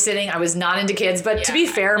hated babysitting. I was not into kids. But to be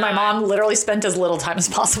fair, my mom literally spent as little time as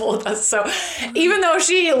possible with us. So even though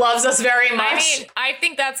she loves us very much. I mean, I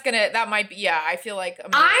think that might be, I feel like.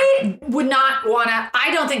 I would not want to, I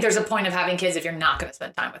don't think there's a point of having kids if you're not going to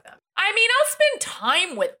spend time with them. I mean, I'll spend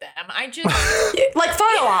time with them. I just. Like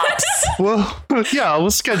photo ops. Well, yeah, we'll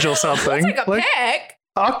schedule something. Take a pic.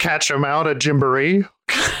 I'll catch them out at Gymboree.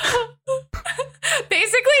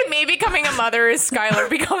 Basically, me becoming a mother is Skylar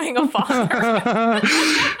becoming a father.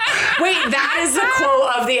 Wait, that is the quote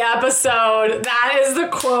of the episode. That is the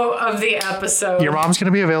quote of the episode. Your mom's going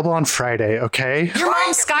to be available on Friday, okay? Your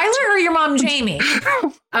mom Skylar or your mom Jamie?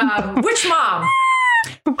 Which mom?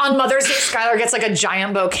 On Mother's Day, Skylar gets like a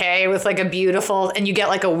giant bouquet with like a beautiful, and you get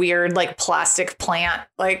like a weird like plastic plant.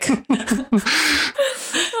 Like, oh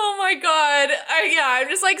my God. I'm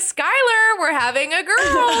just like, Skylar, we're having a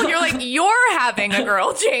girl. You're like, you're having a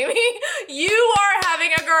girl, Jamie. You are having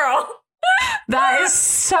a girl. That is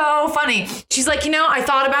so funny. She's like, I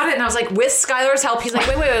thought about it and I was like, with Skylar's help. He's like,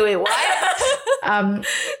 wait, what?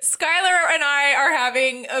 Skylar and I are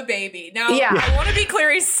having a baby. Now, I want to be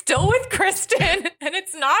clear, he's still with Kristen, and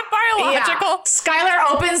it's not biological. Yeah.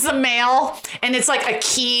 Skylar opens the mail, and it's like a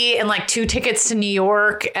key and like 2 tickets to New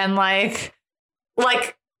York and like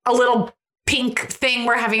a little pink thing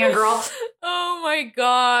we're having a girl. Oh my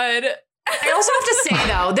God. I also have to say,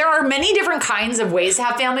 though, there are many different kinds of ways to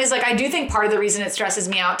have families. Like, I do think part of the reason it stresses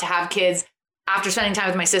me out to have kids after spending time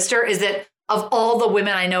with my sister is that of all the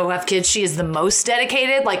women I know who have kids, she is the most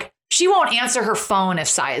dedicated. Like, she won't answer her phone if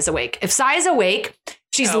Sai is awake. If Sai is awake,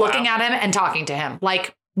 she's looking at him and talking to him.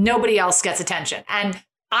 Like, nobody else gets attention. And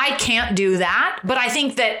I can't do that. But I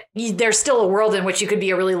think that there's still a world in which you could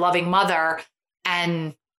be a really loving mother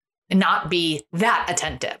and not be that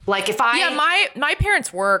attentive. Like if I... Yeah, my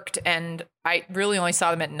parents worked and I really only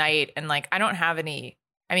saw them at night. And like, I don't have any...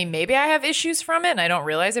 I mean, maybe I have issues from it and I don't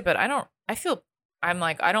realize it, but that's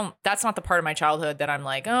not the part of my childhood that I'm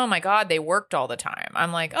like, oh my God, they worked all the time.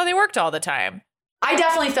 I'm like, oh, they worked all the time. I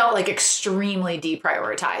definitely felt like extremely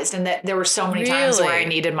deprioritized and that there were so many times where I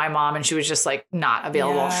needed my mom and she was just like not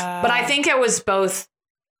available. Yeah. But I think it was both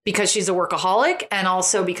because she's a workaholic and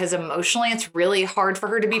also because emotionally it's really hard for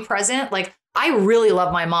her to be present. Like I really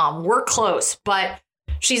love my mom. We're close, but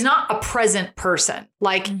she's not a present person.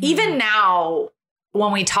 Like even now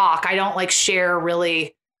when we talk, I don't like share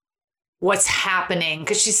really what's happening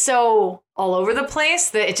because she's so all over the place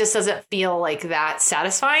that it just doesn't feel like that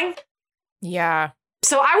satisfying. Yeah.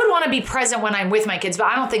 So I would want to be present when I'm with my kids, but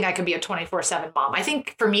I don't think I could be a 24/7 mom. I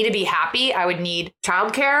think for me to be happy, I would need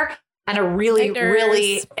childcare and a really,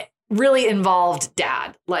 really, really involved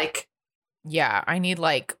dad. Like, yeah, I need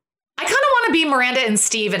like, I kind of want to be Miranda and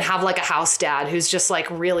Steve and have like a house dad who's just like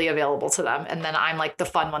really available to them. And then I'm like the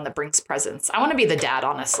fun one that brings presents. I want to be the dad,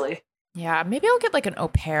 honestly. Yeah, maybe I'll get like an au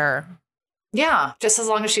pair. Yeah, just as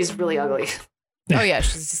long as she's really ugly. Oh yeah,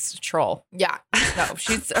 she's just a troll. Yeah, no,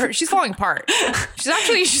 she's falling apart. She's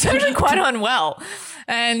actually quite unwell,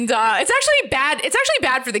 and it's actually bad. It's actually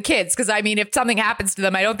bad for the kids because I mean, if something happens to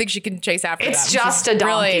them, I don't think she can chase after them. It's just a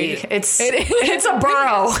donkey. It's a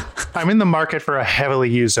burro. I'm in the market for a heavily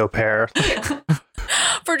used au pair.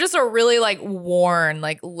 For just a really like worn,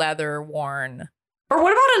 like leather worn. Or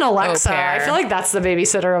what about an Alexa? I feel like that's the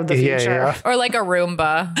babysitter of the future. Yeah. Or like a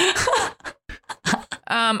Roomba.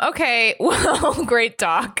 Okay, well, great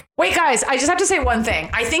talk. Wait, guys, I just have to say one thing.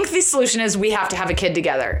 I think the solution is we have to have a kid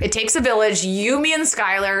together. It takes a village. You, me, and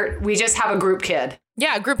Skylar, we just have a group kid.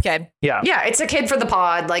 Yeah, a group kid. Yeah. Yeah, it's a kid for the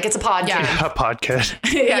pod. Like, it's a pod kid. A pod kid.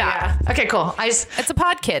 Yeah. Okay, cool. It's a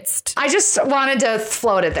pod kidst. I just wanted to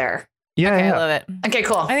float it there. Yeah, okay, I love it. Okay,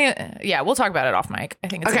 cool. I think, we'll talk about it off mic. I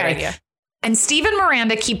think it's a good idea. And Steve and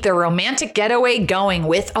Miranda keep their romantic getaway going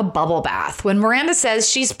with a bubble bath. When Miranda says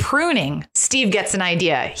she's pruning, Steve gets an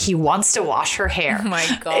idea. He wants to wash her hair. Oh my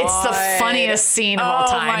God. It's the funniest scene of all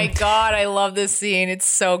time. Oh my God. I love this scene. It's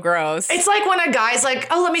so gross. It's like when a guy's like,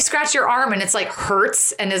 oh, let me scratch your arm. And it's like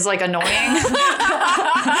hurts and is like annoying.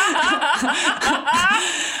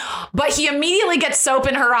 But he immediately gets soap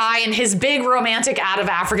in her eye and his big romantic out of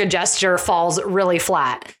Africa gesture falls really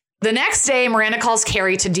flat. The next day, Miranda calls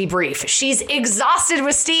Carrie to debrief. She's exhausted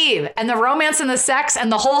with Steve, and the romance and the sex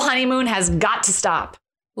and the whole honeymoon has got to stop.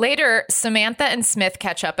 Later, Samantha and Smith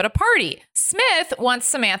catch up at a party. Smith wants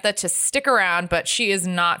Samantha to stick around, but she is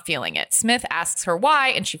not feeling it. Smith asks her why,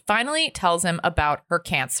 and she finally tells him about her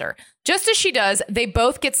cancer. Just as she does, they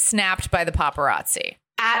both get snapped by the paparazzi.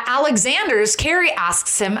 At Alexander's, Carrie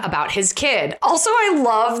asks him about his kid. Also, I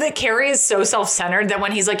love that Carrie is so self-centered that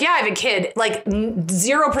when he's like, yeah, I have a kid, like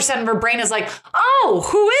 0% of her brain is like, oh,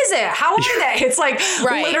 who is it? How old are they? It's like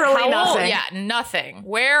literally nothing. Yeah, nothing.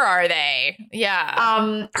 Where are they?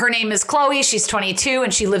 Yeah. Her name is Chloe. She's 22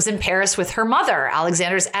 and she lives in Paris with her mother,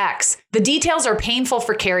 Alexander's ex. The details are painful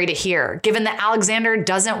for Carrie to hear, given that Alexander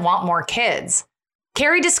doesn't want more kids.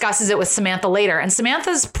 Carrie discusses it with Samantha later, and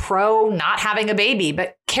Samantha's pro not having a baby,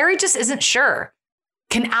 but Carrie just isn't sure.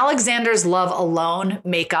 Can Alexander's love alone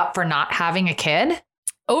make up for not having a kid?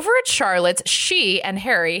 Over at Charlotte's, she and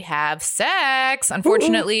Harry have sex.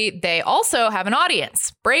 Unfortunately, they also have an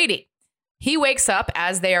audience, Brady. He wakes up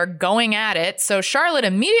as they are going at it, so Charlotte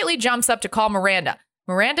immediately jumps up to call Miranda.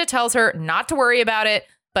 Miranda tells her not to worry about it,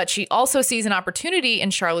 but she also sees an opportunity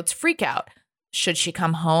in Charlotte's freakout. Should she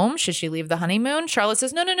come home? Should she leave the honeymoon? Charlotte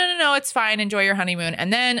says, no, it's fine. Enjoy your honeymoon.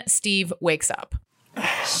 And then Steve wakes up.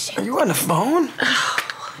 Are you on the phone?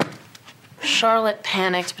 Charlotte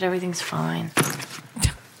panicked, but everything's fine.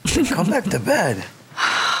 Come back to bed.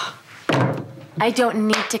 I don't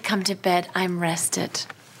need to come to bed. I'm rested.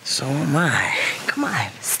 So am I. Come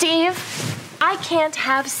on. Steve, I can't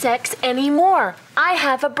have sex anymore. I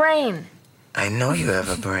have a brain. I know you have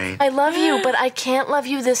a brain. I love you, but I can't love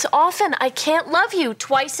you this often. I can't love you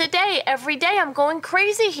twice a day, every day. I'm going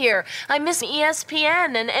crazy here. I miss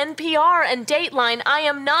ESPN and NPR and Dateline. I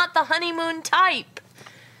am not the honeymoon type.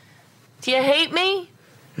 Do you hate me?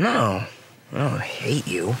 No, I don't hate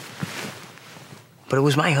you. But it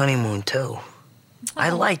was my honeymoon, too. I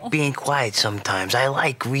like being quiet sometimes. I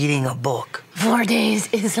like reading a book. 4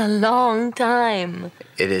 days is a long time.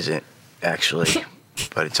 It isn't, actually.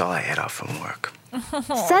 But it's all I had off from work.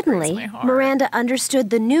 Suddenly, Miranda understood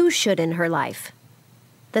the new should in her life.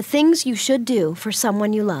 The things you should do for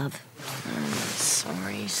someone you love. I'm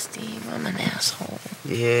sorry, Steve. I'm an asshole.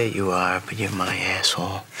 Yeah, you are, but you're my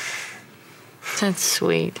asshole. That's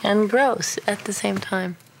sweet and gross at the same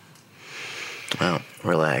time. Well,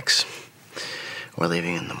 relax. We're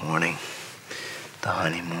leaving in the morning. The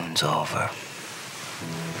honeymoon's over.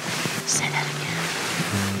 Say that again.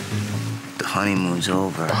 The honeymoon's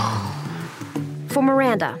over. For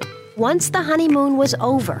Miranda, once the honeymoon was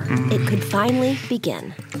over, it could finally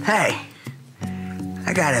begin. Hey,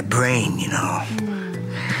 I got a brain, you know.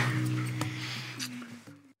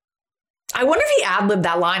 I wonder if he ad-libbed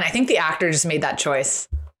that line. I think the actor just made that choice.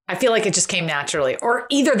 I feel like it just came naturally. Or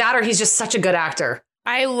either that or he's just such a good actor.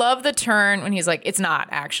 I love the turn when he's like, it's not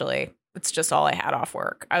actually. It's just all I had off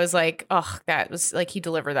work. I was like, oh, that was like, he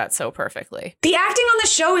delivered that so perfectly. The acting on the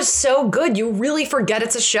show is so good. You really forget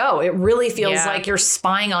it's a show. It really feels like you're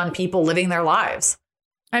spying on people living their lives.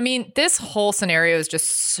 I mean, this whole scenario is just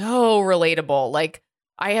so relatable. Like,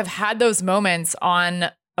 I have had those moments on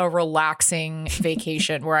a relaxing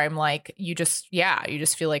vacation where I'm like, you just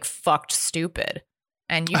feel like fucked stupid.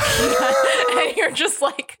 And you're just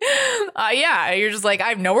like, you're just like, I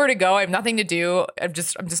have nowhere to go. I have nothing to do. I'm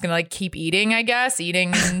just gonna like keep eating, I guess,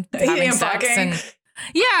 eating and having sex, and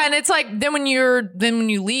and it's like then when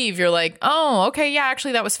you leave, you're like, oh, okay, yeah,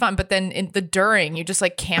 actually that was fun. But then in the during, you just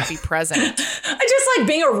like can't be present. I just like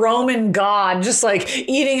being a Roman god, just like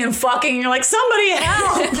eating and fucking. And you're like, somebody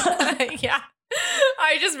help. Yeah,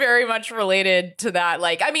 I just very much related to that.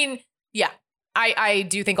 Like, I mean, yeah. I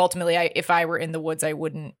do think ultimately, if I were in the woods, I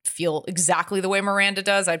wouldn't feel exactly the way Miranda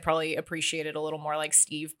does. I'd probably appreciate it a little more like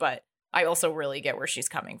Steve, but I also really get where she's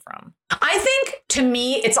coming from. I think to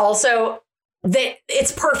me, it's also that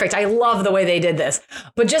it's perfect. I love the way they did this,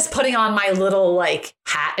 but just putting on my little like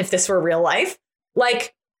hat, if this were real life,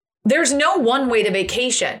 like there's no one way to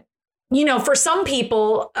vacation. You know, for some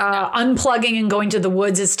people, unplugging and going to the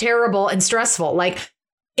woods is terrible and stressful. Like,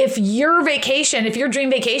 if your dream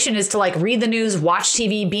vacation is to like read the news, watch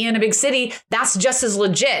TV, be in a big city, that's just as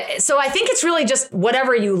legit. So I think it's really just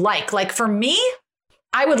whatever you like. Like for me,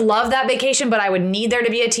 I would love that vacation, but I would need there to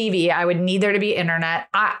be a TV. I would need there to be internet.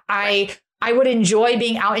 I would enjoy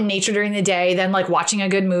being out in nature during the day, then like watching a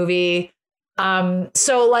good movie.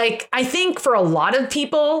 So like, I think for a lot of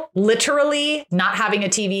people, literally not having a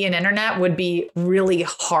TV and internet would be really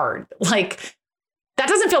hard. Like that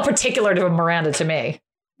doesn't feel particular to Miranda to me.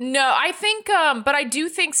 No, I think, but I do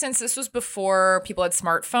think since this was before people had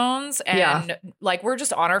smartphones and like we're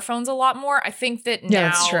just on our phones a lot more, I think that now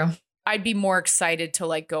that's true. I'd be more excited to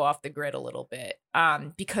like go off the grid a little bit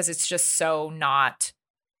because it's just so not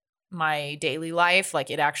my daily life. Like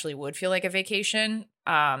it actually would feel like a vacation.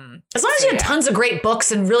 As long as you have tons of great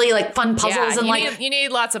books and really like fun puzzles and you need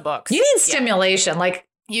lots of books. You need stimulation. Like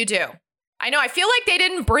you do. I know. I feel like they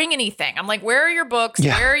didn't bring anything. I'm like, where are your books?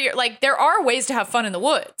 Yeah. Where are your there are ways to have fun in the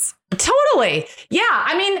woods. Totally. Yeah.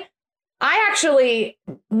 I mean, I actually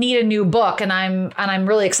need a new book and I'm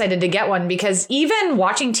really excited to get one because even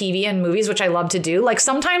watching TV and movies, which I love to do, like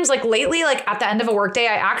sometimes like lately, like at the end of a workday,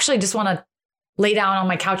 I actually just want to lay down on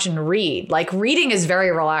my couch and read. Like reading is very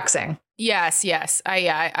relaxing. Yes.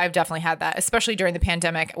 I've definitely had that, especially during the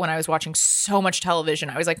pandemic when I was watching so much television.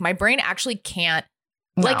 I was like, my brain actually can't.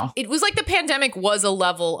 Like it was like the pandemic was a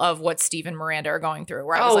level of what Steve and Miranda are going through.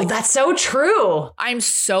 Where I was like, that's so true. I'm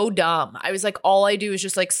so dumb. I was like, all I do is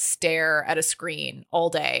just like stare at a screen all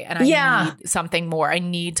day, and I need something more. I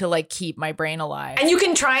need to like keep my brain alive. And you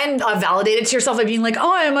can try and validate it to yourself by being like,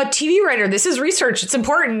 oh, I'm a TV writer. This is research. It's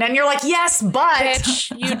important. And you're like, yes, but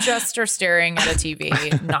bitch, you just are staring at a TV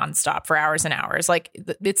nonstop for hours and hours. Like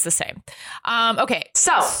it's the same. Okay,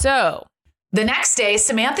 so. The next day,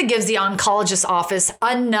 Samantha gives the oncologist's office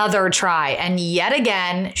another try. And yet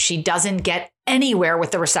again, she doesn't get anywhere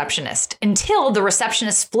with the receptionist until the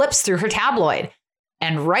receptionist flips through her tabloid.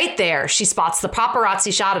 And right there, she spots the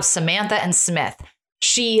paparazzi shot of Samantha and Smith.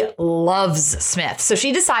 She loves Smith, so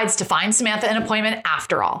she decides to find Samantha an appointment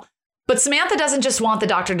after all. But Samantha doesn't just want the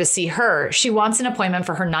doctor to see her. She wants an appointment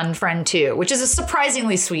for her nun friend too, which is a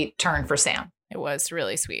surprisingly sweet turn for Sam. It was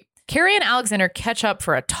really sweet. Carrie and Alexander catch up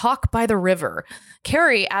for a talk by the river.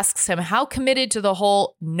 Carrie asks him how committed to the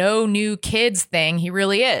whole no new kids thing he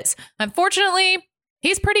really is. Unfortunately,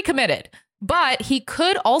 he's pretty committed, but he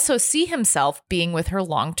could also see himself being with her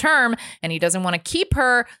long term, and he doesn't want to keep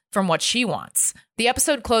her from what she wants. The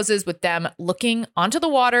episode closes with them looking onto the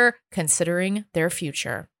water, considering their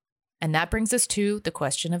future. And that brings us to the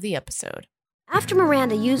question of the episode. After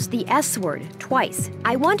Miranda used the S word twice,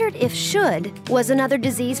 I wondered if should was another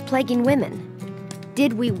disease plaguing women.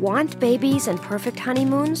 Did we want babies and perfect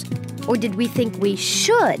honeymoons? Or did we think we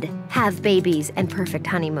should have babies and perfect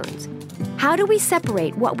honeymoons? How do we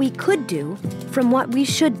separate what we could do from what we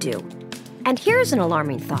should do? And here's an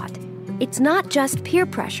alarming thought. It's not just peer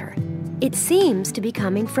pressure. It seems to be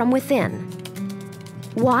coming from within.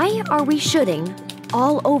 Why are we shoulding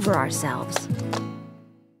all over ourselves?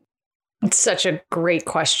 It's such a great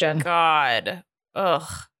question. God. Ugh.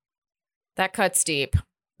 That cuts deep.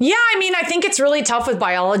 Yeah, I mean, I think it's really tough with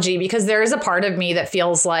biology because there is a part of me that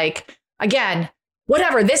feels like, again,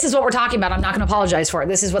 whatever, this is what we're talking about. I'm not going to apologize for it.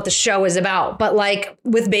 This is what the show is about. But like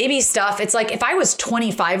with baby stuff, it's like if I was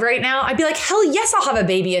 25 right now, I'd be like, hell yes, I'll have a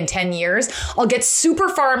baby in 10 years. I'll get super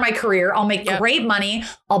far in my career. I'll make great money.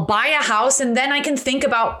 I'll buy a house and then I can think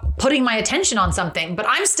about putting my attention on something. But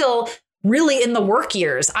I'm still really in the work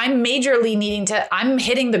years. I'm majorly I'm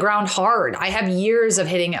hitting the ground hard. I have years of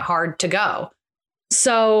hitting it hard to go.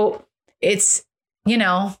 So it's,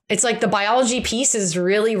 it's like the biology piece is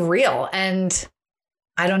really real. And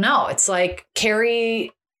I don't know. It's like,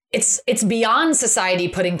 Carrie, it's beyond society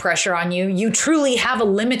putting pressure on you. You truly have a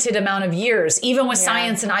limited amount of years, even with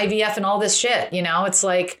science and IVF and all this shit. It's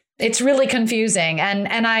like, it's really confusing. And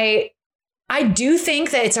I do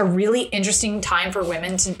think that it's a really interesting time for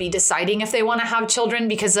women to be deciding if they want to have children,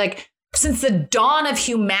 because like since the dawn of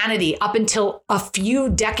humanity up until a few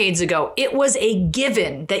decades ago, it was a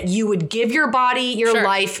given that you would give your body, your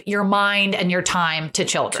life, your mind, and your time to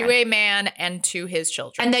children. To a man and to his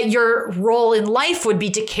children. And that your role in life would be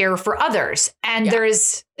to care for others. And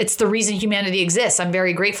it's the reason humanity exists. I'm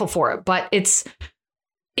very grateful for it. But it's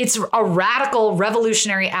a radical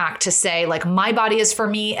revolutionary act to say, like, my body is for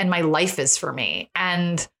me and my life is for me.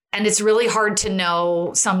 And it's really hard to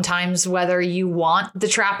know sometimes whether you want the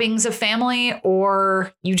trappings of family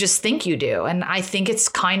or you just think you do. And I think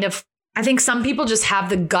I think some people just have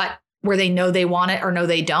the gut where they know they want it or know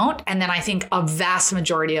they don't. And then I think a vast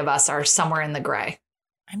majority of us are somewhere in the gray.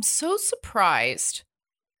 I'm so surprised.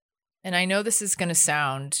 And I know this is going to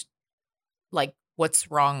sound like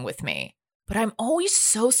what's wrong with me, but I'm always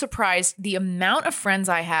so surprised the amount of friends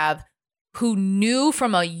I have who knew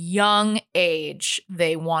from a young age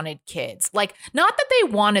they wanted kids. Like, not that they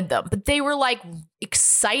wanted them, but they were like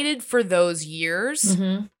excited for those years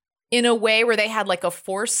in a way where they had like a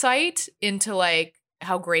foresight into like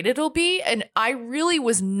how great it'll be. And I really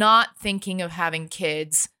was not thinking of having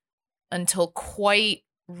kids until quite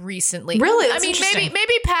recently. Really? That's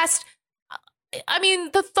maybe past,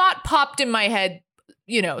 the thought popped in my head,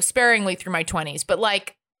 sparingly through my 20s, but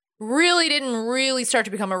like, really didn't start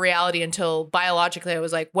to become a reality until biologically I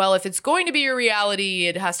was like, well, if it's going to be your reality,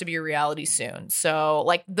 it has to be your reality soon. So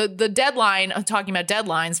like the deadline, I'm talking about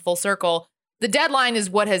deadlines, full circle, the deadline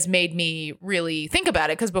is what has made me really think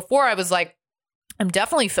about it. Because before I was like, I'm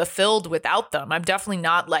definitely fulfilled without them. I'm definitely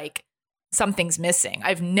not like something's missing.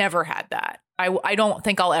 I've never had that. I don't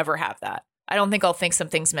think I'll ever have that. I don't think I'll think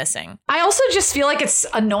something's missing. I also just feel like it's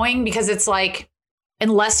annoying because it's like,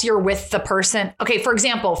 unless you're with the person. Okay, for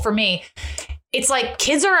example, for me, it's like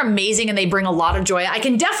kids are amazing and they bring a lot of joy. I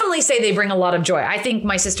can definitely say they bring a lot of joy. I think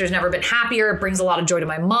my sister's never been happier. It brings a lot of joy to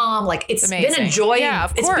my mom. Like it's been a joy. Yeah,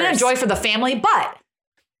 of course. It's been a joy for the family, but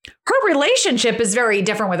her relationship is very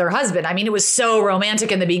different with her husband. I mean, it was so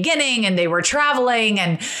romantic in the beginning and they were traveling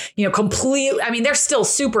and, completely, they're still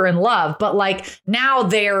super in love, but like now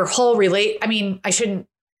their whole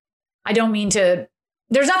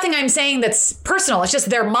there's nothing I'm saying that's personal. It's just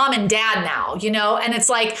they're mom and dad now, and it's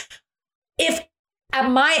like, if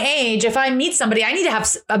at my age, if I meet somebody, I need to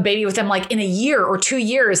have a baby with them like in a year or 2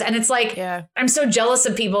 years. And it's like, I'm so jealous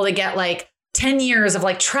of people that get like 10 years of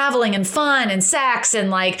like traveling and fun and sex and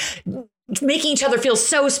like making each other feel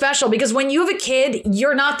so special, because when you have a kid,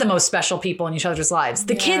 you're not the most special people in each other's lives.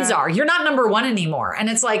 The kids are. You're not number one anymore. And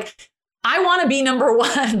it's like, I want to be number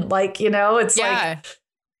one. Like, it's like...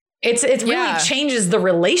 It really changes the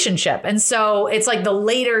relationship. And so it's like the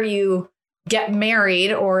later you get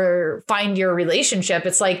married or find your relationship,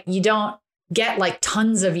 it's like you don't get like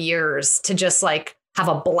tons of years to just like have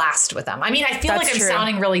a blast with them. I feel like I'm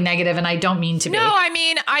sounding really negative and I don't mean to be. No,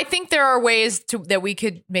 I think there are ways that we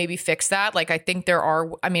could maybe fix that. Like, I think there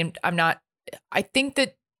are, I think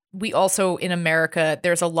that we also in America,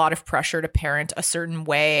 there's a lot of pressure to parent a certain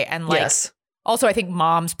way. And like, Yes. also, I think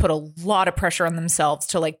moms put a lot of pressure on themselves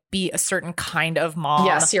to like be a certain kind of mom.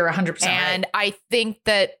 Yes, you're 100% And right. I think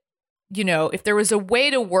that, you know, if there was a way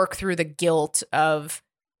to work through the guilt of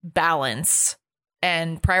balance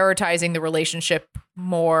and prioritizing the relationship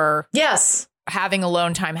more. Yes. Having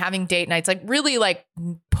alone time, having date nights, like really like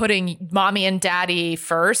putting mommy and daddy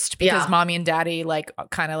first because mommy and daddy like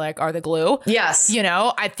kind of like are the glue. Yes. You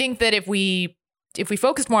know, I think that if we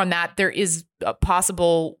focused more on that, there is a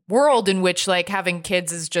possible world in which like having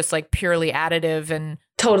kids is just like purely additive and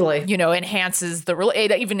totally, you know, enhances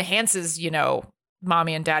it even enhances, you know,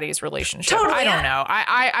 mommy and daddy's relationship. Totally. I don't know.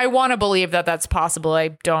 I want to believe that that's possible. I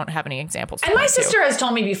don't have any examples. And my sister has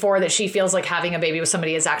told me before that she feels like having a baby with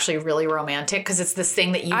somebody is actually really romantic because it's this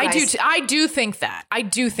thing that you guys... I do think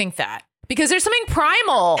that. Because there's something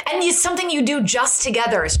primal. And it's something you do just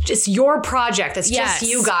together. It's just your project. It's just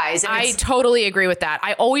you guys. And I totally agree with that.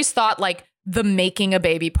 I always thought like the making a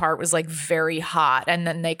baby part was like very hot. And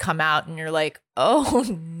then they come out and you're like, oh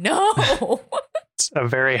no. It's a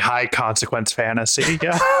very high consequence fantasy.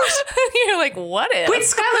 Yeah. You're like, what if? Wait,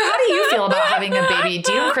 Skylar, how do you feel about having a baby?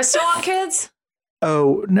 Do you and Krista want kids?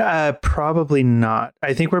 Oh, probably not.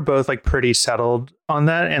 I think we're both like pretty settled on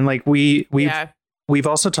that. And like we've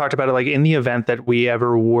also talked about it, like in the event that we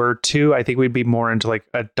ever were to, I think we'd be more into like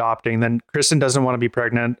adopting. Then Kristen doesn't want to be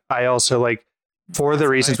pregnant. I also like, for the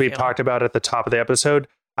reasons we've talked about at the top of the episode,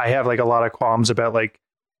 I have like a lot of qualms about like,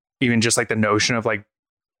 even just like the notion of like,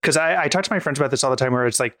 because I talk to my friends about this all the time where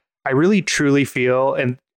it's like, I really truly feel,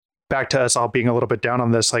 and back to us all being a little bit down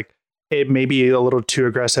on this, like it may be a little too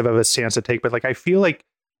aggressive of a stance to take, but like, I feel like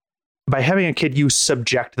by having a kid, you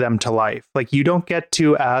subject them to life. Like you don't get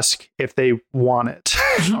to ask if they want it.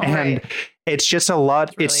 And it's just a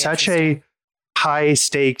lot. It's such a high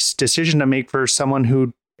stakes decision to make for someone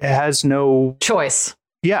who has no choice.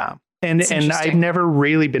 Yeah. And I've never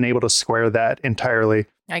really been able to square that entirely.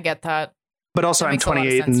 I get that. But also I'm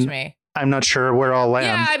 28 and I'm not sure where I'll land.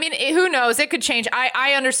 Yeah, I mean, who knows? It could change.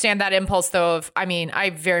 I understand that impulse, though. I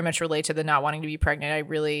very much relate to the not wanting to be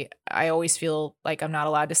pregnant. I always feel like I'm not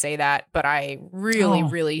allowed to say that, but I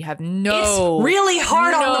really have no... It's really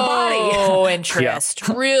hard on the body. No interest.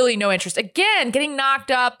 Yeah. Really no interest. Again, getting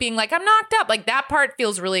knocked up, being like, I'm knocked up. Like that part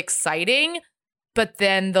feels really exciting. But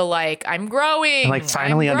then the like, I'm growing. And like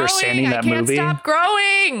finally understanding that movie. I can't stop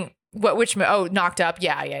growing. Knocked Up.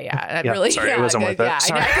 Yeah. Sorry, I wasn't with it.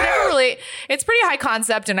 Sorry. I can never relate. It's pretty high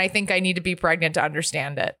concept, and I think I need to be pregnant to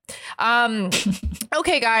understand it.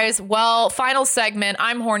 Okay, guys. Well, final segment.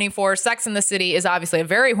 I'm horny for. Sex and the City is obviously a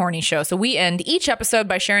very horny show, so we end each episode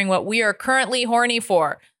by sharing what we are currently horny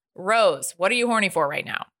for. Rose, what are you horny for right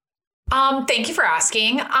now? Thank you for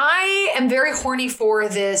asking. I am very horny for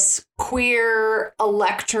this queer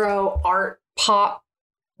electro art pop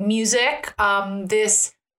music.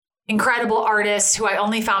 This incredible artist who I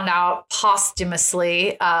only found out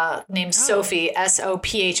posthumously, named Sophie,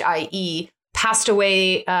 Sophie, passed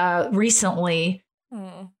away recently.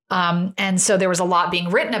 And so there was a lot being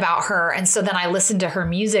written about her. And so then I listened to her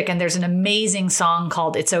music, and there's an amazing song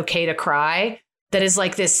called It's Okay to Cry that is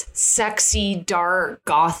like this sexy, dark,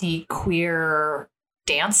 gothy, queer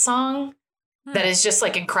dance song that is just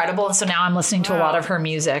like incredible. And so now I'm listening to a lot of her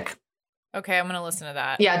music. Okay, I'm going to listen to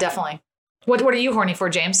that. Yeah, definitely. What are you horny for,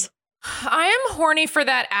 James? I am horny for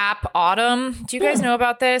that app Autumn. Do you guys know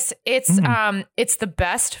about this? It's the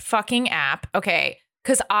best fucking app. Okay,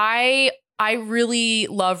 because I really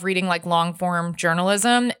love reading like long form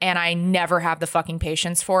journalism, and I never have the fucking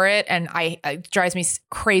patience for it. And it drives me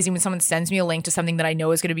crazy when someone sends me a link to something that I know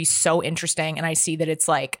is going to be so interesting, and I see that it's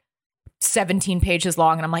like 17 pages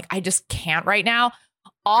long, and I'm like, I just can't right now.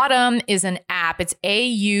 Autumn is an app. It's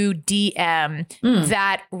AUDM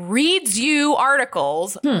that reads you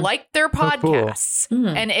articles like their podcasts,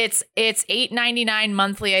 and it's $8.99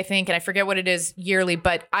 monthly, I think, and I forget what it is yearly.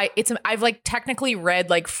 But I've like technically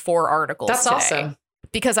read like 4 articles. That's today awesome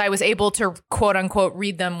because I was able to quote unquote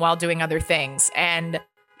read them while doing other things, and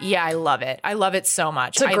yeah, I love it. I love it so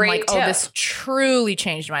much. It's a great tip. Oh, this truly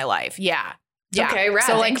changed my life. Yeah. Okay, rad.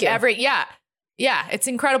 So like Thank you. It's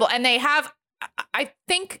incredible, and they have. I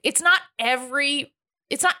think it's not every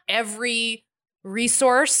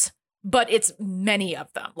resource, but it's many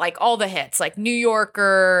of them, like all the hits, like New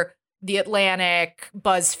Yorker, The Atlantic,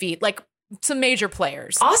 BuzzFeed, like some major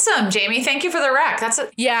players. Awesome, Jamie. Thank you for the rec.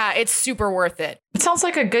 Yeah, it's super worth it. It sounds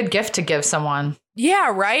like a good gift to give someone.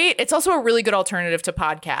 Yeah, right? It's also a really good alternative to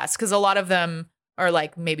podcasts because a lot of them are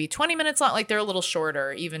like maybe 20 minutes long. Like they're a little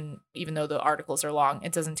shorter, even though the articles are long.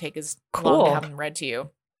 It doesn't take as long to have them read to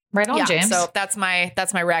you. Right on, James. So that's my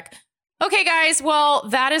rec. Okay, guys. Well,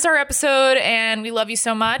 that is our episode, and we love you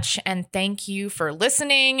so much. And thank you for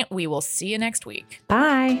listening. We will see you next week.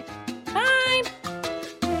 Bye. Bye.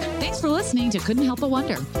 Thanks for listening to Couldn't Help But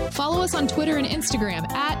Wonder. Follow us on Twitter and Instagram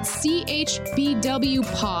at CHBWPod,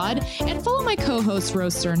 and follow my co-host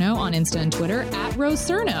Rose Cerno on Insta and Twitter at Rose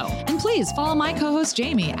Cerno. And please follow my co-host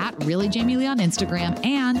Jamie at Really Jamie Lee on Instagram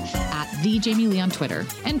and at The Jamie Lee on Twitter.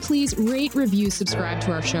 And please rate, review, subscribe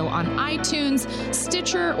to our show on iTunes,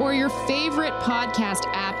 Stitcher, or your favorite podcast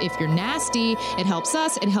app. If you're nasty, it helps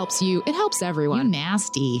us, it helps you, it helps everyone. You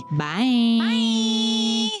nasty. Bye.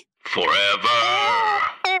 Bye. Forever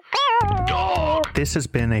Dog. This has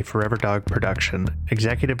been a Forever Dog production,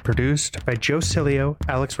 executive produced by Joe Cilio,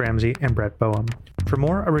 Alex Ramsey, and Brett Boehm. For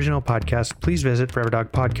more original podcasts, please visit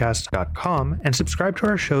foreverdogpodcast.com and subscribe to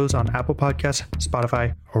our shows on Apple Podcasts,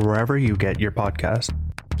 Spotify, or wherever you get your podcasts.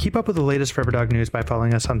 Keep up with the latest Forever Dog news by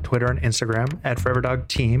following us on Twitter and Instagram at Forever Dog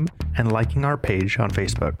Team and liking our page on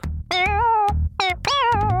Facebook.